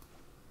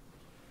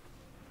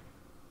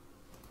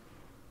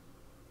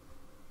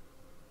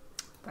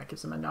 That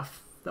gives him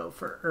enough though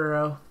for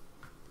Uro.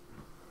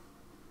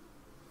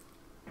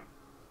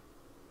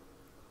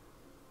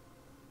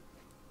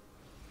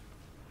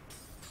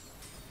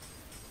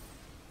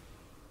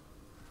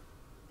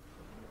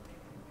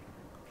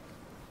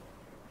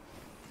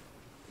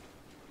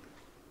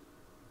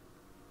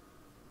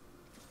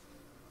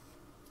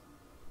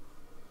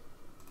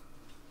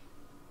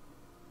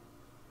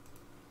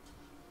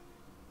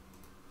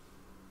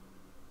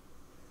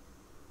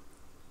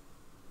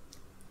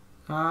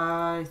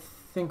 I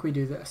think we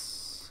do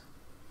this.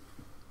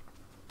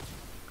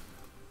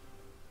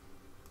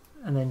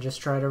 and then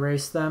just try to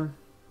race them.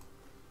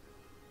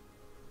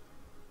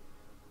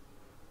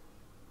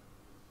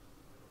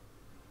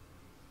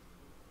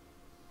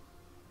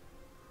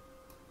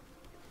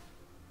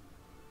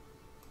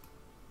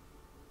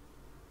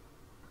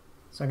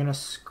 So I'm going to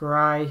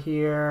scry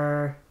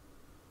here.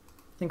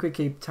 I think we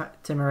keep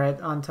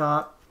Tymaret on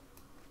top.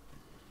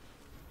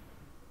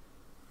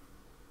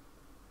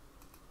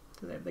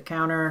 So they have the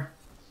counter.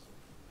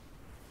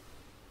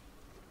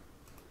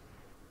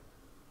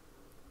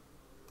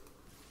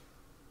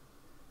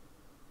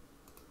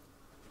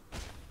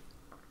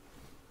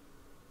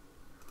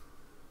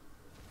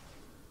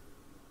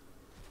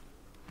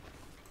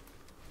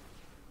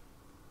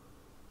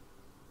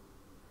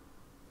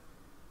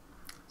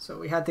 So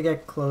we had to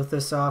get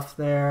Clothis off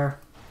there.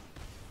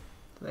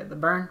 Do they have the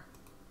burn?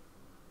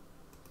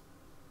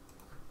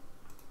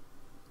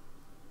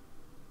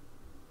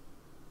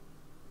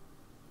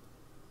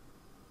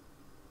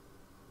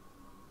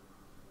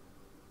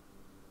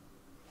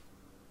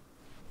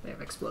 They have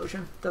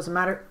explosion. Doesn't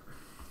matter.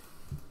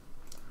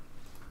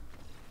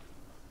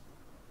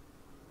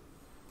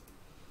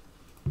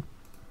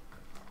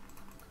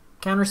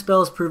 Counterspell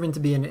has proven to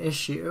be an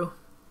issue.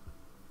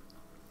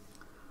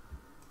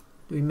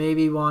 Do we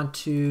maybe want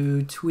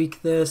to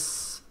tweak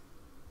this?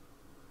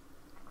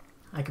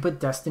 I could put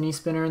Destiny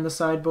Spinner in the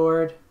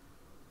sideboard.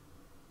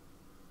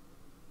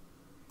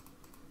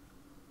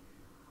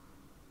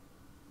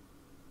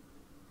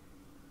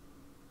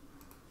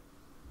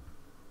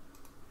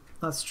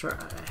 Let's try.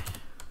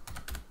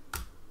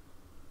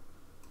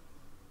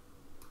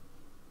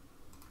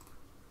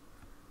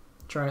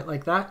 Try it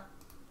like that.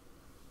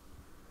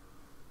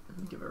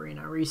 Give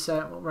Arena a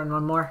reset. We'll run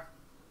one more.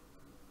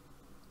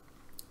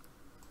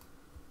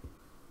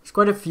 There's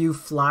quite a few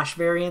Flash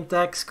variant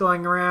decks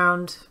going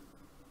around.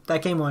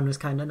 That game one was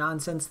kind of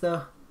nonsense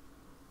though.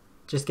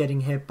 Just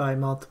getting hit by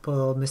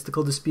multiple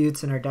Mystical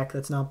Disputes in our deck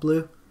that's not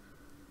blue.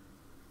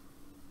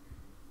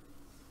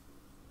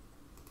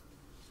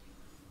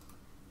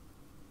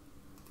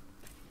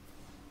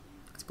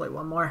 Let's play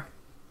one more.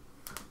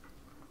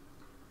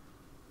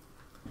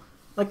 I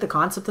like the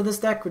concept of this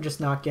deck, we're just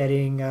not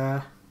getting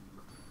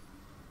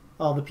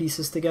all the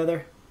pieces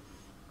together.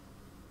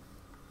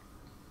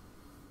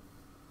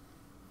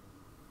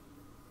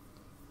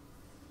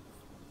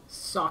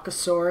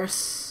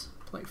 Sockosaurus,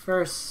 play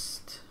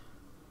first.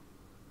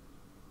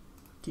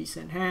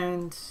 Decent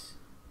hand.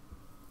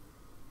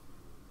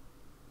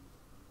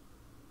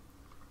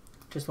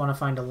 Just want to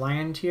find a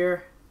land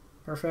here.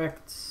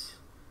 Perfect.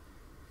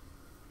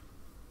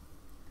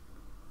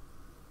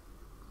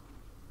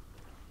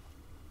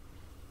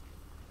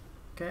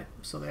 Okay,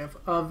 so they have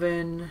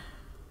Oven.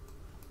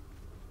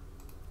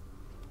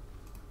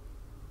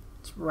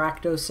 It's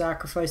Rakdos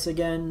Sacrifice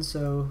again,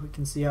 so we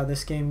can see how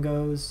this game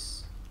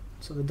goes.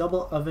 So the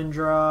double Oven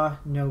draw,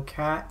 no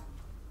cat.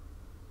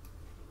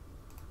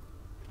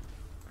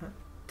 That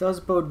does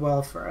bode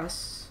well for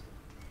us.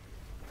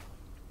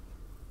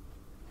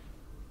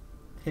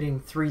 Hitting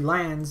 3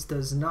 lands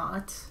does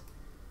not.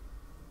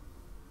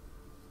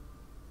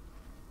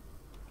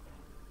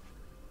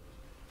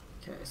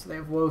 Okay, so they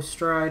have Woe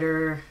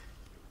Strider.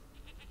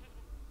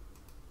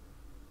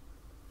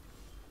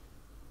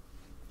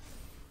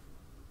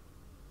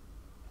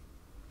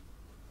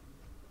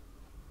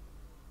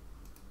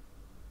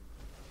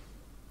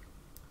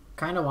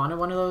 Kind of wanted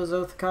one of those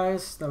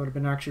Oathkais. That would have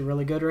been actually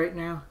really good right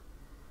now.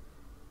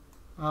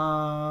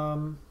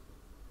 Gonna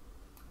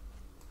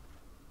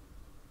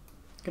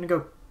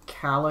go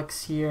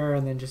Calix here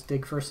and then just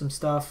dig for some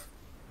stuff.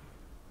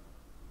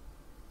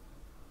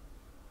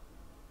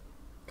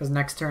 Because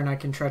next turn I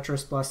can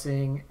Treacherous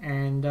Blessing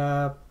and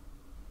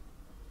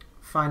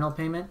Final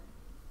Payment.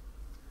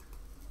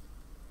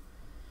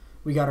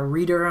 We got a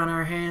Reader on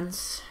our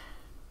hands.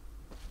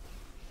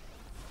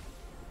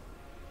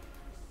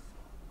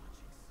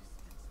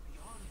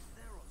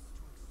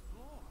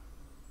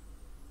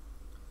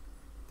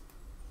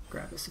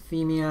 Grab this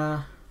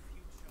Aphemia.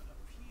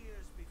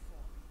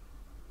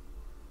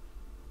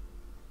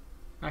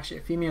 Actually,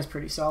 Aphemia is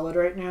pretty solid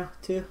right now,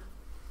 too.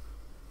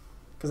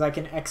 Because I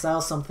can exile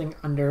something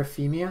under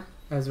Aphemia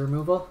as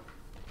removal.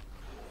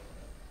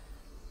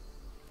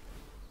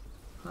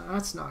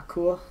 That's not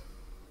cool.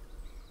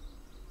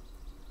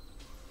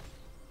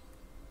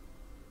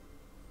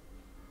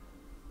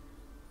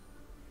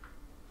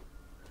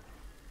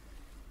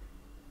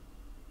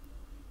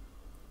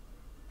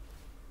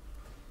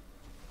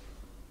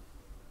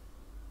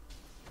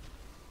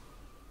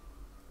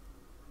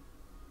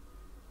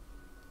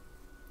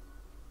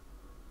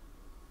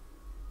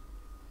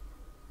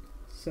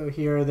 So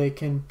here they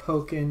can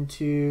poke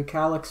into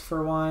Calix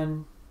for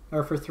 1,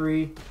 or for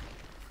 3,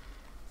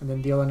 and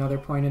then deal another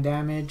point of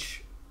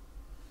damage.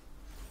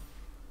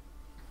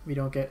 We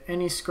don't get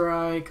any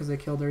scry because they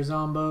killed their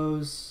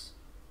zombos.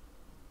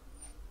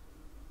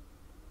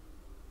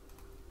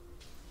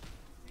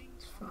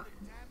 It's fine.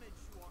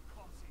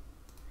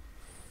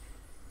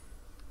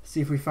 See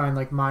if we find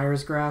like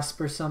Mire's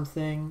Grasp or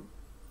something.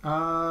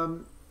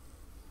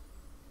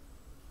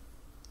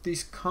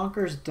 These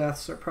Conqueror's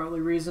Deaths are probably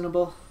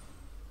reasonable.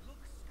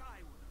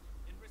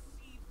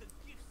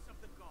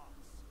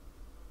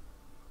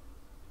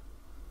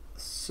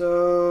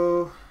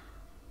 so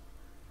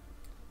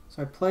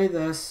I play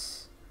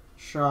this,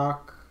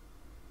 shock,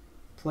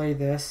 play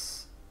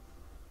this,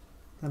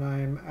 then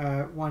I'm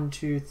at 1,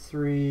 2,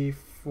 3,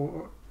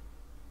 4.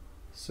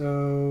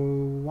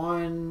 So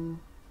 1,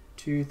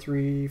 2,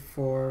 3,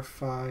 4,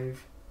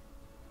 5,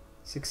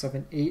 6,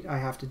 7, 8 I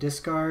have to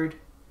discard.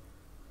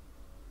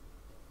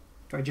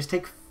 Do I just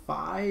take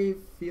 5?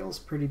 Feels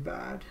pretty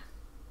bad.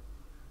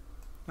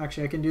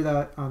 Actually, I can do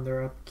that on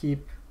their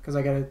upkeep because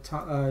I got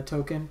a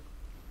token.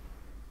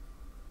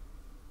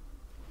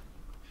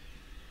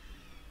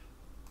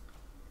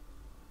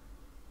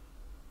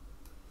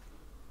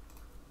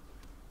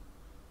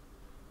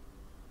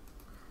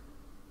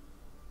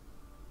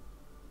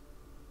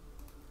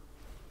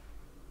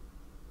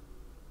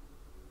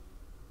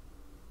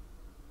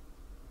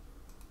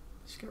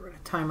 Just get rid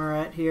of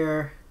Tymaret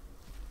here.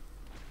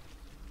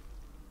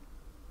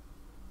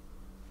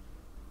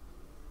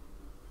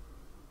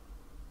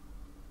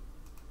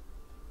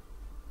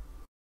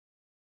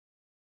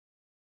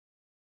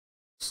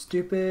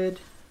 Stupid.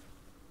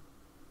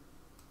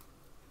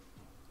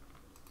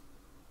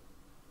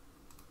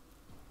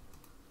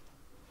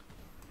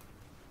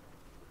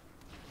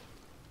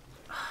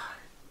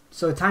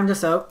 So it timed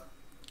us out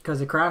because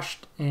it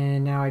crashed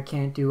and now I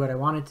can't do what I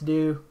wanted to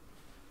do.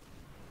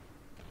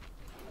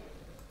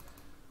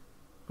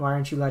 Why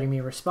aren't you letting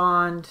me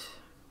respond?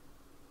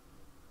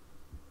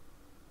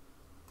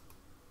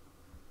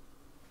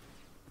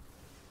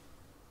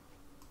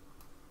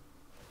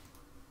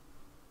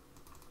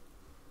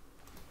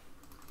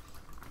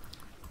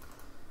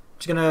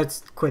 Just gonna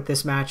quit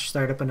this match,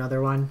 start up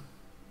another one.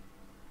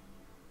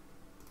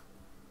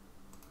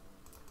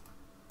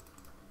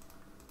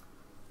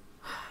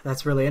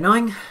 That's really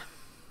annoying.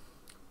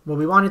 What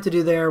we wanted to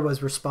do there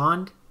was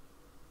respond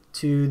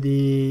to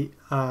the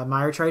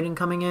Mire Trident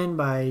coming in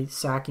by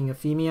sacking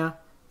Aphemia.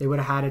 They would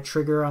have had a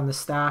trigger on the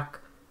stack,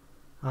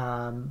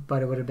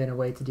 but it would have been a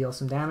way to deal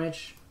some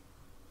damage.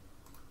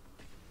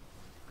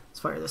 Let's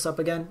fire this up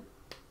again.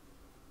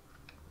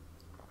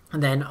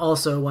 And then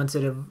also, once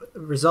it had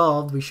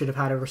resolved, we should have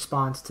had a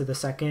response to the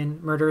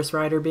second Murderous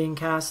Rider being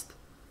cast.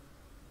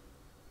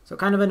 So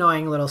kind of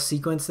annoying little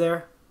sequence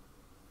there.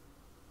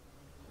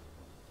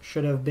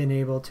 Should have been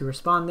able to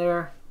respond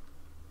there.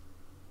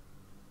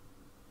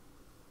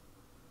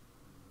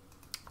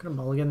 I'm gonna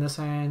mulligan this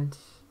hand.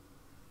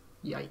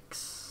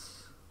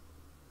 Yikes.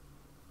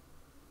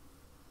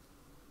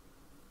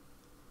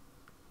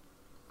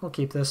 We'll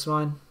keep this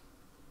one.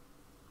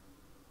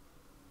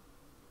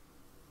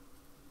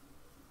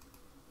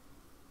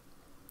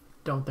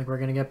 Don't think we're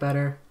gonna get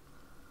better.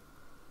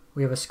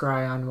 We have a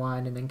scry on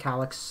one, and then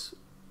Calix,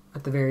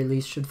 at the very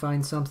least, should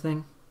find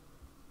something.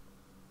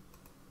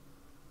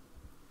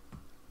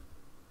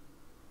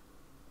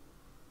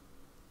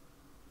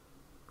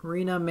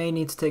 Rena may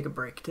need to take a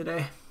break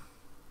today.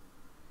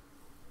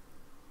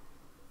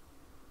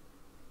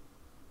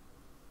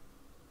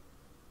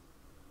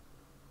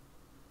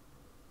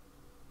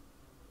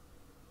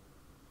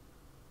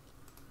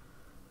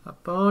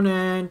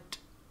 Opponent.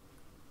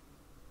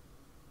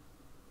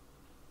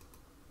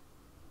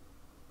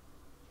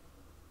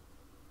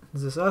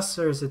 Is this us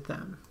or is it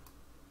them?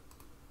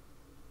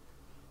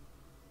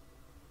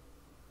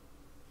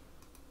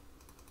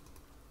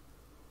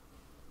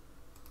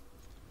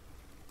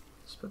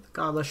 Let's put the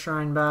Godless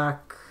Shrine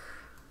back.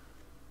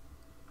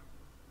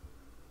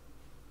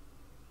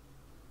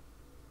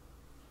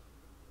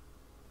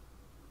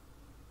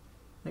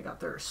 They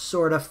got their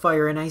Sword of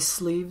Fire and Ice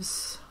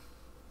sleeves.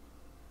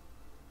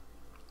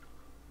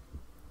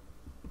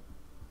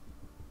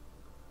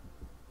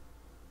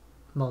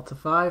 Multi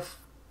 5.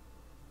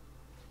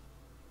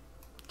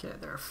 Okay,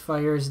 their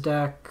Fires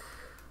deck.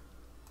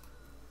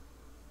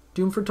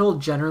 Doom Foretold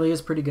generally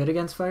is pretty good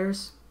against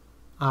Fires.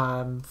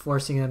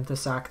 Forcing them to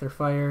sack their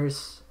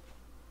Fires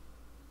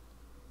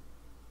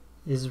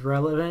is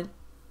relevant.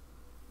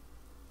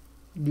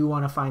 You do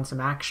want to find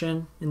some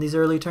action in these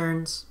early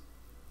turns.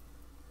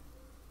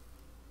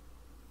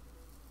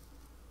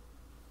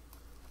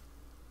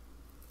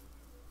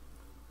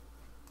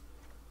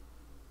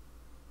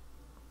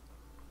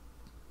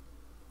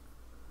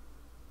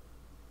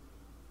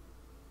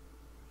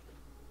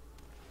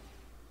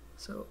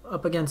 So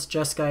up against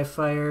Jeskai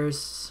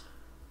Fires.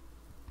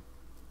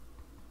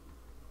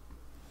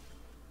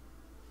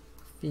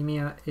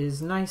 Aphemia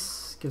is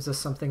nice. Gives us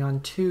something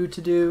on 2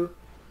 to do.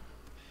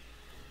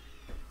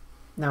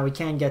 Now we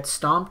can get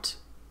stomped.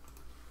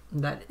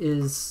 That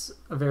is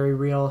a very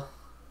real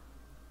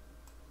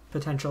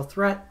potential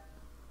threat.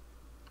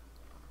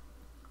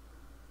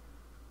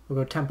 We'll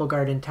go Temple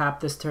Guard and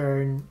tap this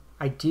turn.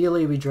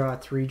 Ideally we draw a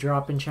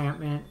 3-drop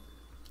enchantment.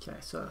 Okay,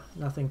 so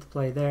nothing to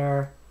play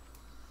there.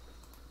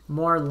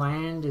 More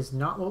land is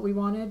not what we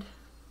wanted.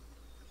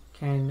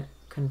 Can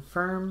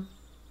confirm.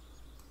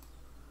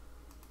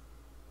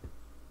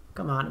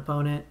 Come on,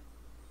 opponent.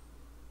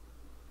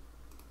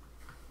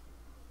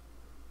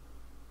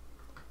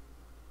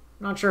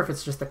 I'm not sure if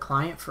it's just the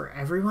client for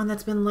everyone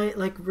that's been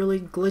like really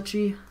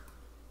glitchy.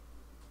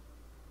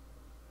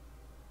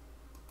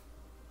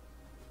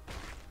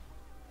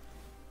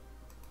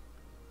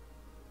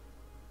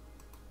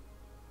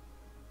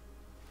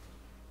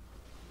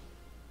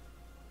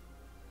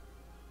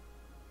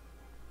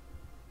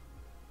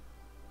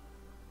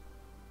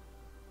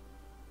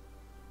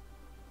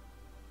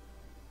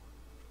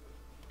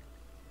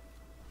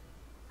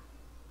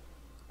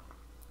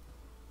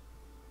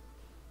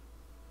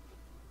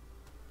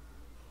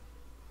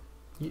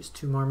 Use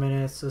 2 more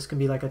minutes. So this can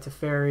be like a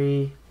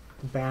Teferi.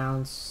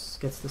 Bounce.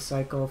 Gets the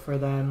cycle for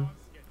them.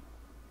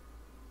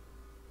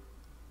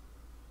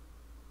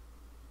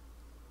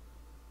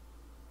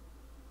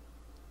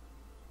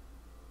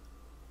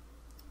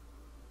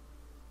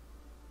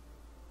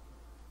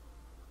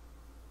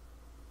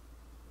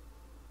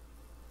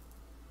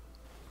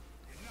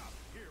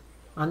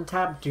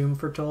 Untapped Doom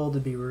Foretold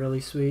would be really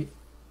sweet.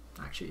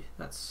 Actually,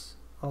 that's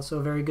also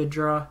a very good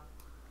draw.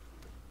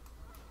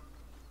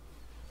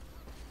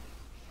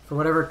 For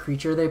whatever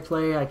creature they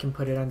play, I can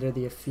put it under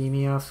the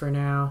Aphemia for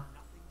now.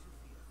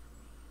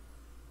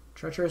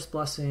 Treacherous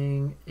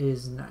Blessing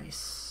is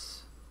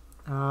nice.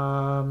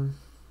 So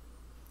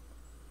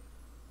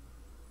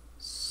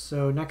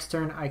next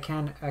turn I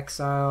can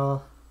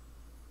exile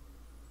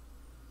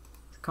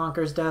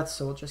Conqueror's Death,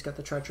 so we'll just get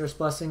the Treacherous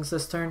Blessings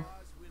this turn.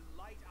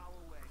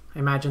 I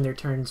imagine their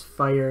turns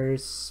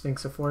fires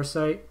Sphinx of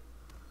Foresight.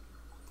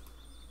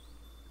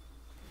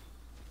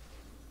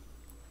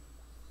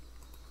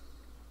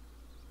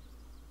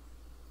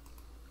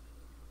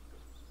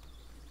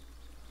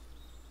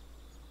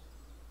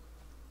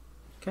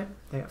 Okay,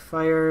 they have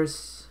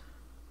fires.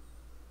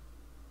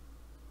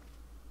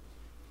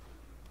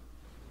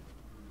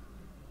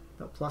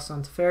 They'll plus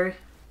on Teferi.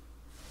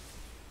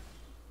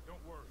 Don't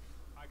worry,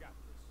 I got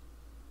this.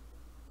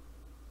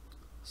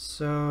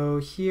 So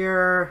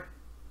here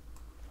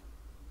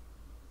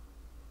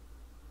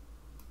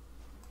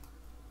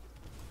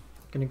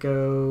gonna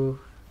go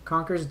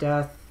Conqueror's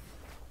Death.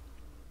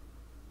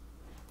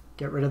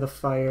 Get rid of the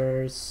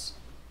fires.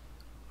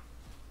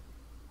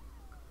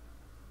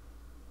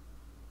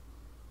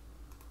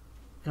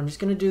 I'm just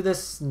going to do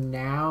this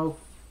now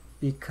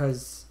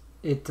because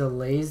it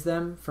delays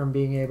them from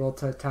being able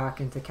to attack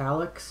into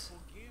Calix.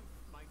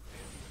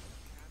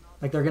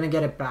 Like, they're going to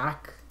get it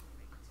back,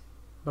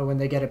 but when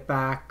they get it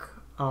back,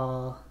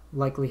 I'll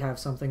likely have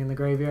something in the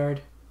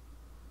graveyard.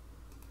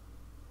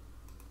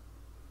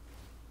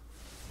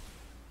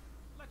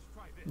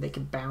 They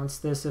can bounce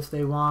this if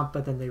they want,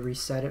 but then they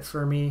reset it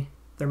for me.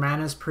 Their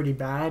mana's pretty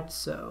bad,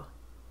 so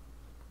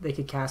they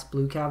could cast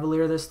Blue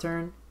Cavalier this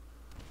turn.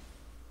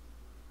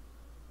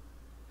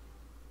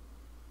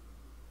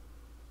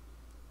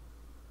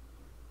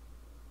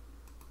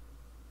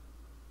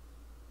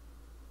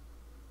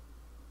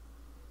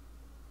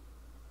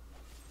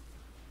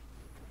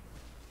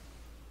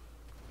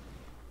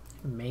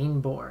 Main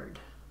board.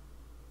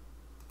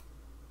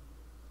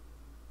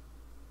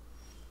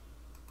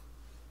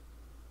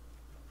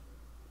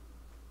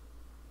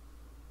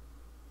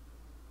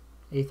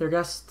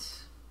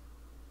 Aethergust.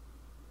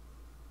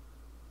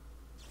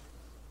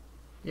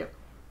 Yep.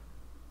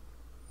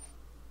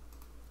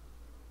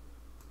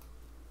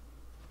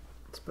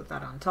 Let's put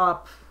that on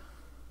top.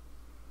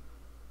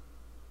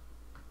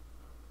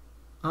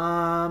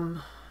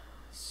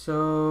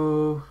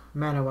 So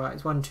mana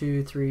wise, 1,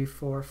 2, 3,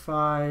 4,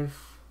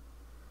 5.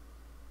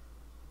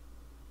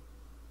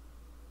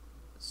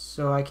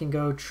 So I can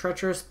go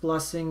Treacherous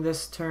Blessing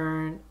this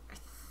turn. I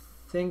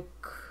think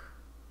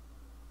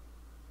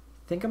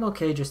I'm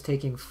okay just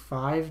taking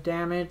 5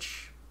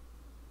 damage.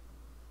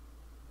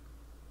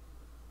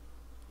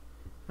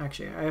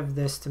 Actually, I have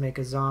this to make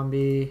a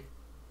zombie.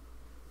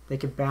 They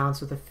could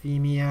bounce with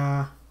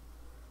Aphemia.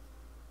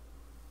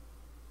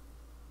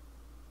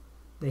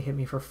 They hit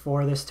me for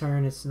 4 this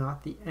turn. It's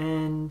not the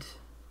end.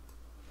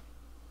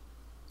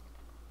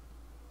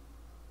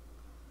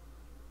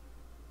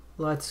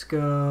 Let's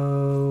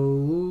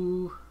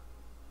go.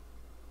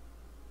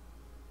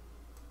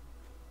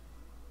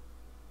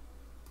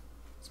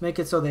 Let's make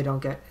it so they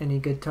don't get any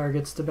good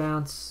targets to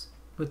bounce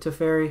with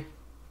Teferi.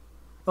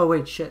 Oh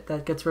wait, shit,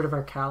 that gets rid of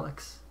our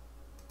Calix.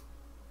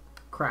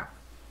 Crap.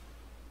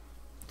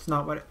 It's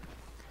not what it...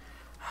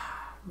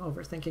 I'm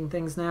overthinking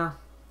things now.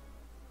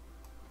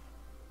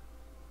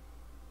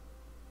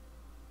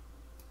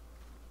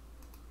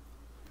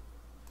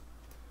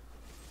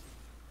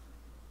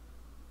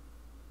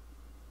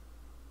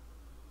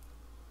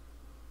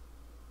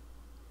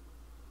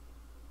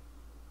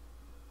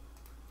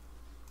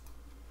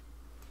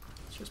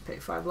 Just pay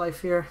 5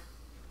 life here.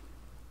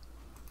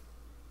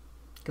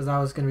 Because that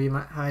was going to be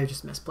my... I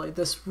just misplayed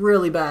this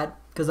really bad.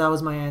 Because that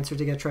was my answer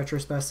to get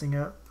Treacherous Blessing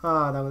out.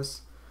 Ah, that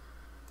was...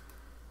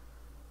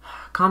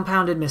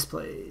 Compounded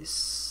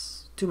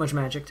misplays. Too much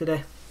magic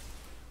today.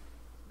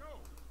 No,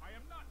 I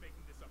am not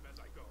making this up as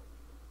I go.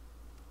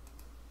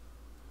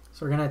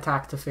 So we're going to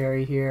attack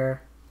Teferi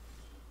here.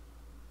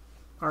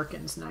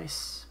 Archon's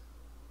nice.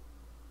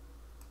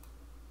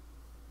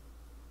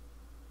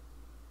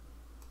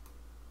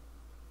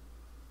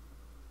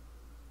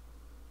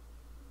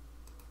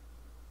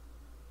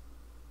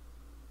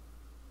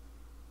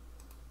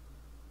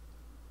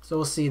 So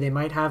we'll see, they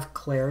might have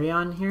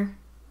Clarion here.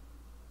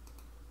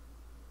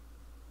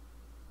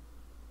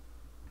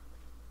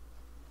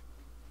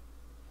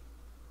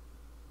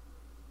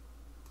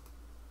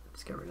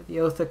 Let's get rid of the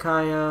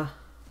Othakaya.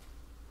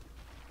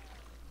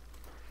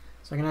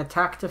 So I'm going to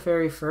attack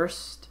Teferi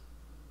first.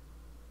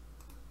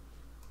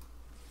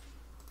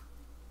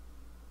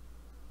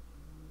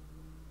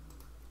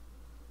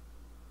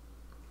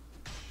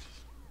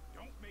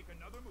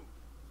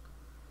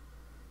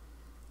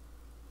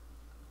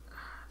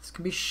 This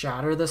could be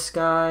Shatter the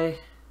Sky.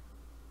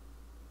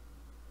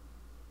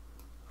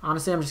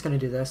 Honestly, I'm just going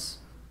to do this.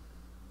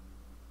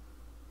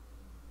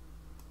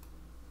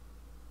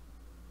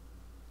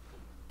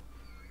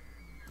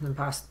 And then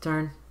pass the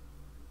turn.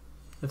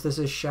 If this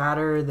is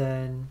Shatter,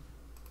 then...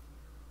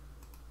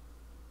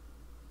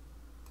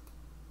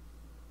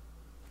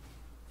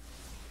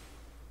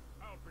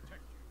 I'll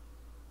protect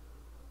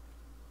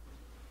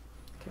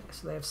you. Okay,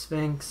 so they have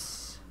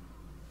Sphinx.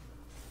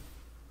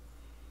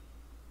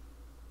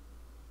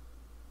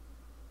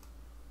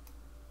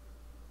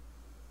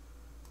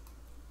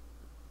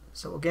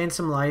 So we'll gain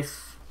some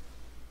life.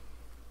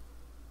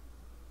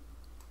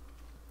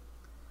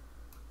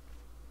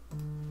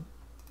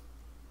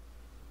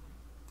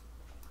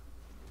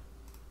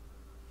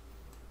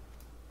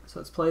 So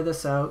let's play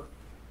this out.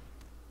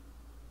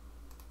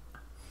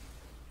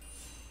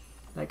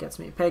 That gets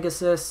me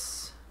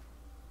Pegasus.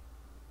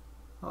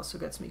 Also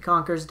gets me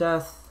Conquer's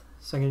Death.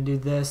 So I'm going to do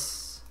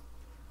this.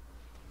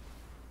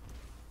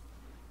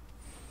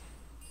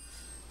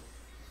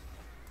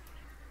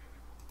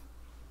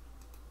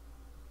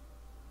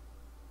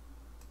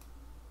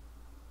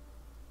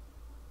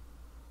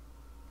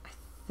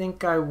 I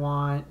think I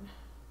want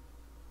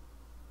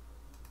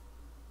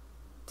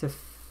to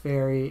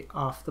ferry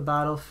off the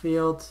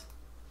battlefield.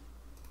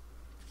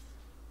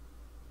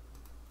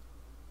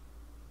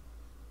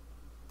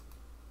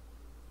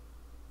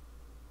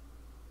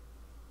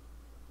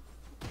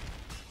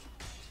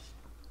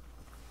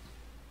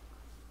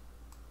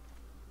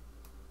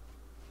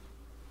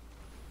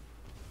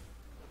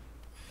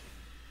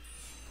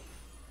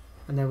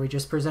 And then we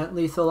just present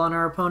lethal on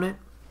our opponent.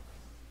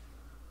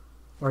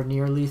 Or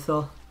near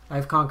lethal. I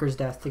have Conquer's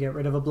Death to get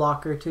rid of a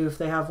blocker too if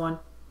they have one.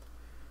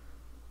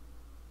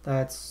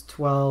 That's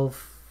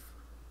 12,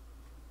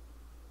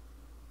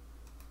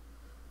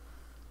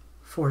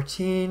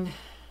 14.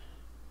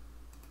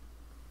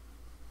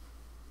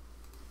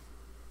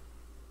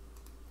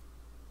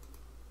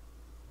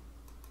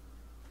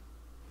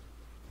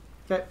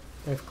 Okay,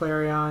 they have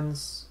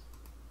Clarions.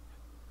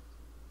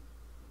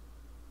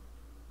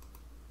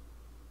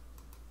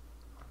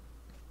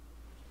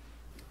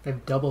 They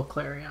have double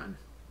Clarion.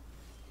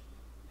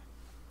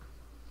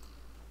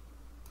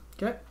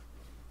 Okay.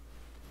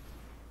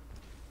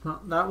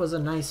 Well, that was a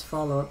nice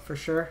follow-up for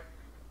sure.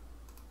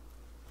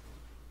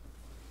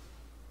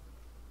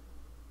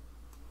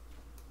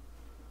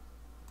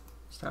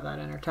 Just have that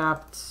enter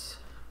tapped.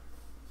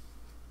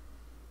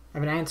 I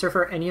have an answer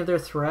for any of their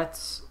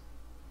threats.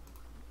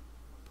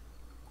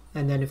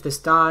 And then if this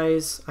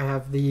dies, I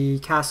have the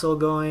castle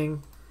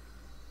going.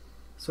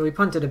 So we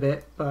punted a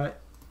bit,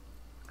 but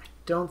I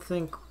don't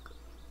think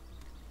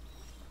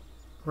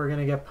we're going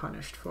to get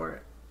punished for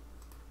it.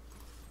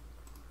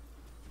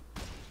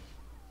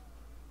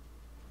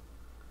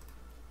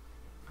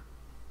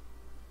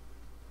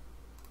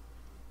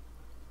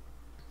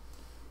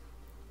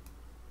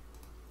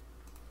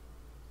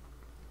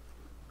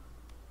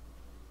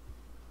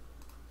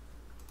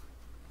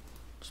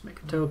 Just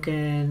make a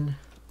token.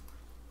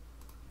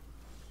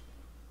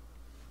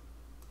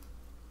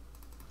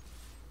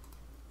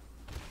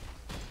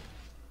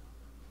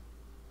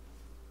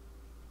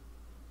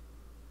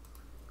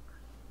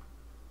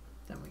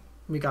 Then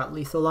we got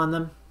lethal on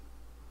them.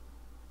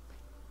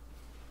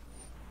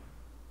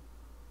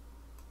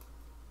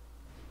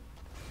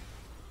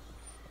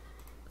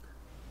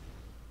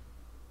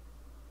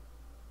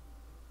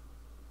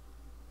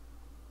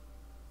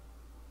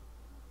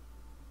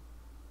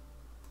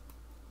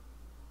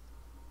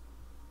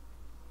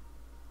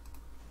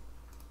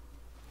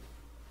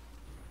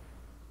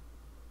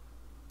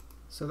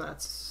 So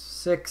that's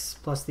 6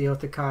 plus the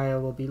Oath of Kaya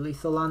will be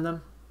lethal on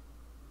them.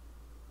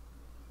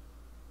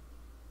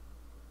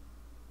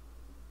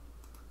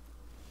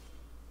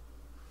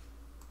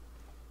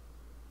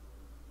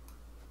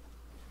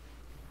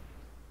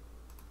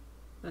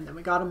 And then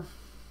we got him.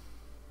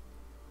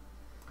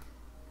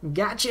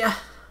 Gotcha!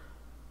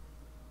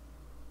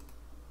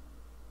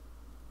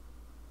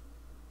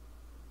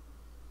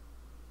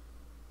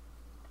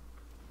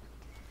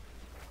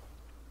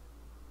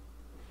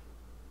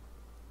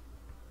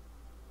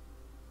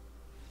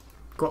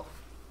 Cool.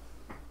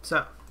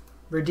 So,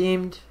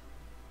 redeemed.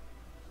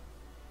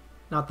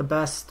 Not the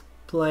best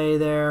play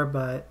there,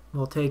 but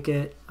we'll take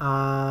it.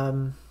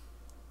 Probably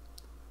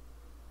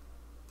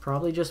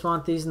just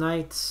want these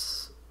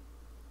knights.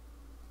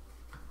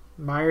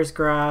 Mire's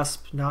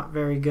Grasp, not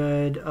very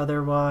good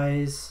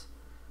otherwise.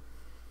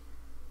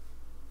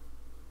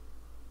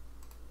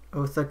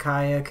 Oath of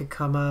Kaya could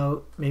come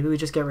out. Maybe we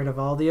just get rid of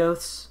all the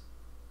oaths.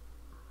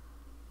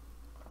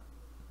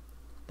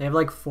 They have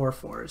like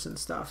 4/4s and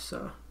stuff,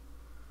 so.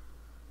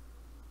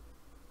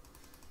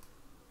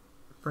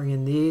 Bring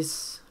in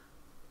these.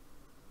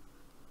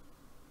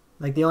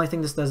 Like the only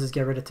thing this does is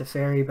get rid of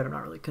Teferi, but I'm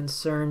not really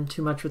concerned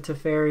too much with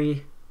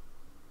Teferi.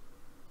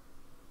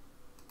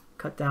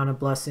 Cut down a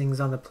Blessings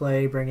on the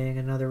play, bringing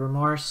another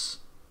Remorse.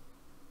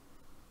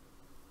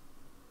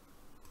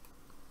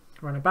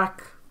 Run it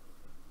back.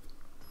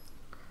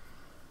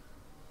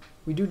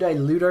 We do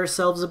dilute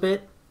ourselves a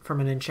bit from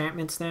an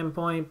enchantment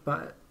standpoint,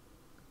 but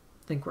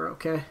I think we're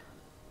okay.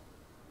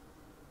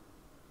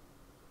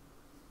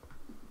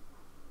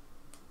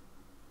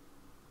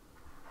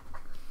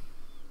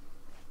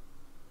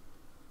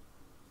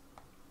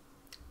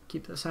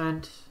 Keep this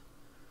hand.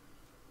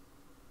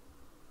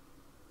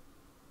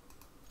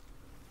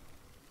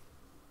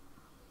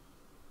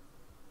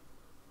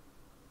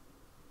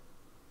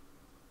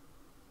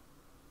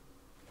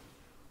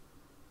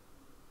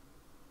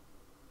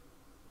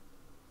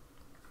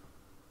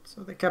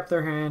 So they kept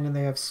their hand and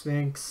they have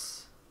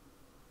Sphinx.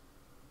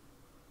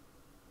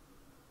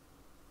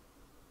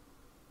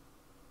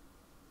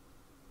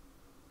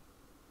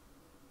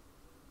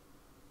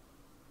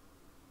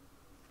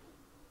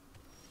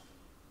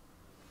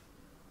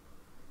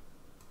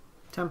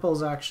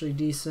 Temple's actually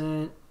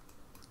decent.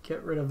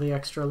 Get rid of the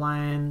extra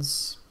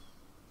lands.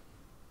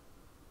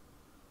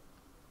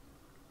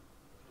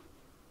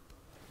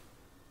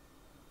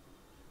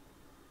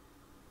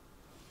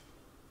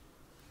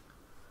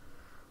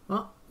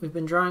 Well, we've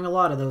been drawing a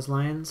lot of those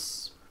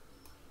lands.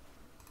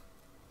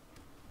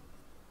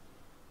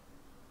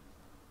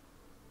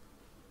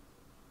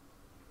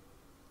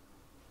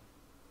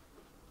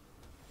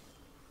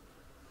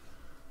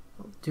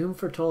 Well, Doom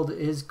Foretold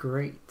is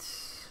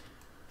great.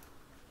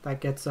 That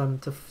gets them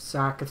to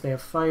sack if they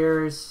have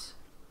fires.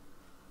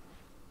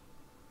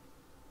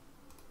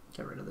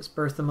 Get rid of this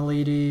Birth of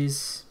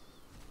Meletis.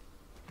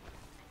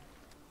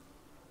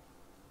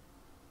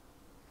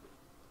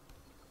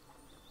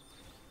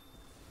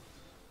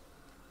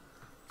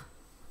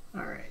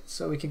 Alright,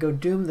 so we could go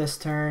Doom this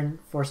turn,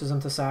 forces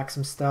them to sack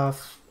some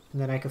stuff, and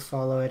then I could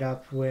follow it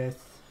up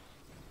with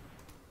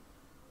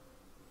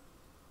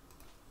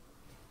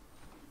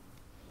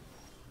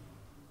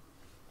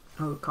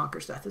oh,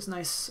 Conquer's Death is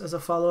nice as a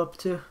follow-up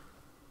too.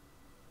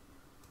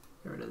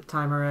 Get rid of the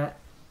Tymaret.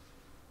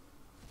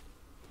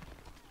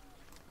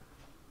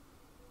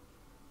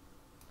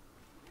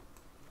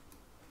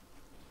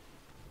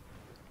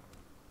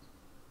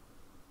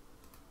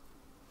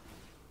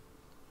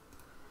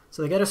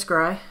 So they get a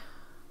Scry.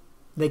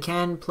 They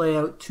can play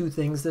out two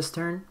things this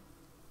turn.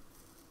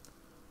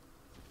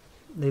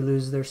 They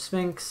lose their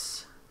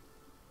Sphinx.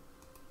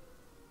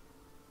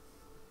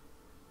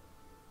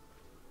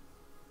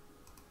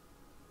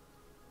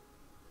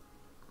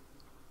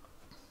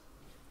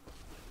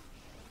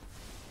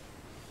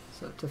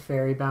 So to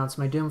Fairy bounce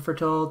my Doom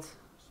Foretold.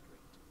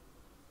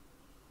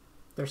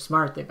 They're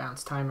smart, they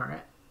bounce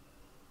Tymaret.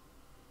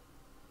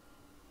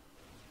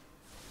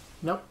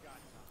 Nope,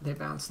 they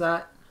bounce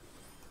that.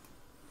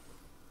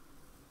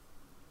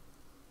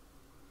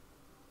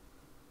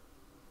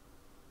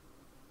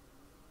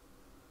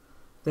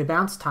 They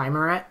bounce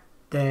Tymaret,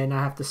 then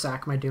I have to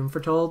sack my Doom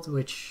Foretold,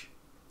 which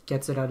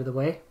gets it out of the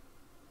way.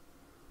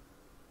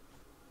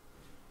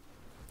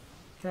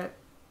 Okay,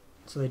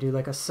 so they do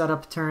like a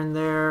setup turn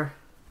there.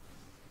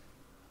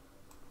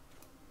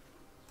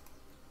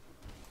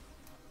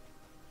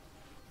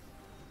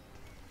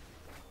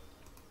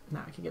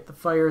 Now I can get the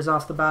fires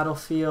off the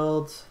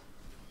battlefield.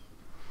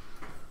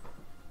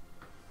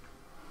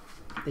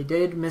 They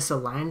did miss a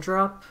land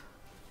drop,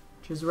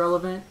 which is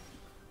relevant.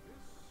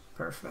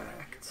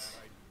 Perfect.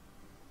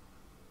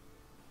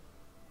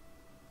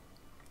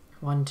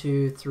 1,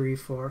 2, 3,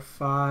 4,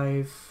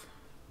 5.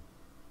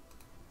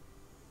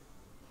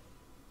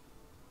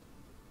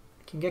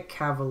 I can get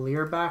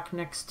Cavalier back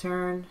next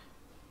turn.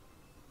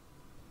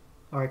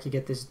 Or I could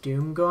get this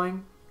Doom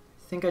going.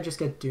 I think I just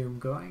get Doom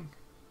going.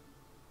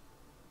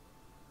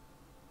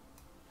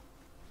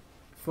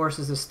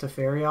 Forces this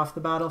Teferi off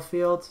the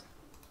battlefield.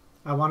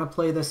 I want to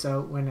play this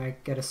out when I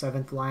get a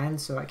 7th land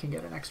so I can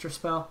get an extra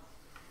spell.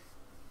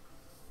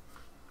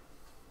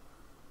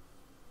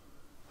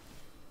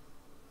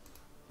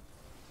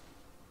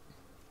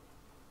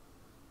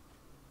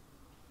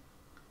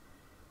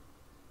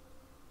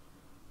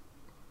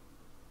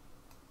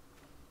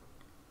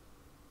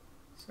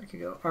 So I could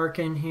go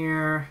Archon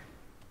here.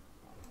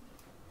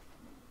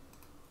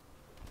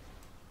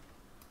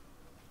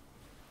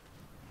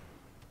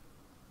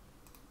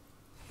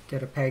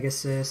 Get a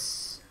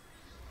Pegasus.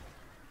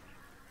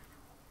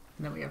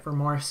 And then we have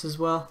Remorse as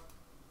well.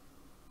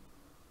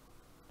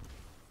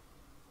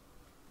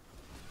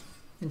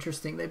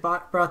 Interesting, they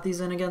brought these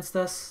in against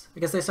us. I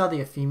guess they saw the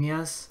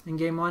Aphemias in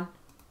game 1.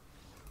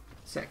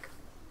 Sick.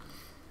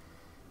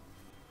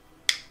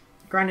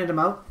 Grinded them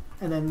out,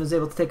 and then was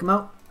able to take them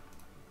out.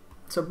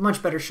 So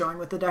much better showing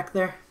with the deck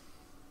there.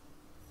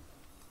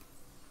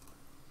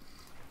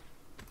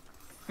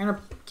 I'm going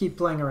to keep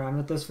playing around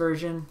with this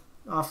version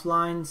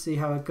offline, see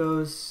how it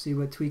goes, see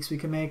what tweaks we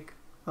can make.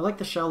 I like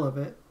the shell of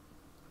it.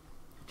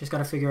 Just got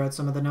to figure out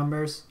some of the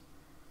numbers.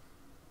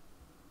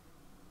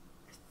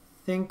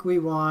 I think we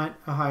want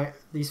a high...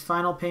 These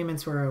final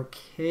payments were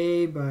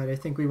okay, but I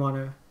think we want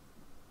to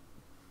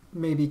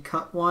maybe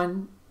cut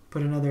one,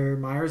 put another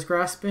Mire's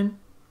Grasp in.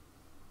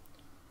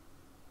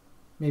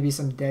 Maybe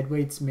some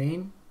Deadweight's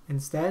Main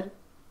instead.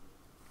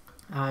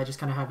 I just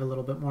kind of have a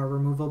little bit more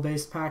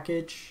removal-based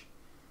package.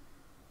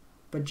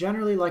 But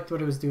generally liked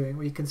what it was doing.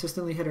 We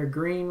consistently hit our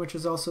green, which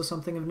is also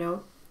something of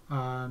note.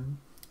 I'm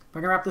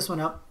going to wrap this one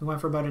up. We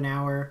went for about an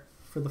hour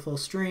for the full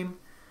stream.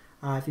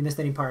 If you missed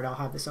any part, I'll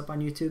have this up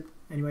on YouTube.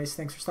 Anyways,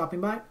 thanks for stopping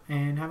by,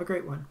 and have a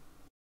great one.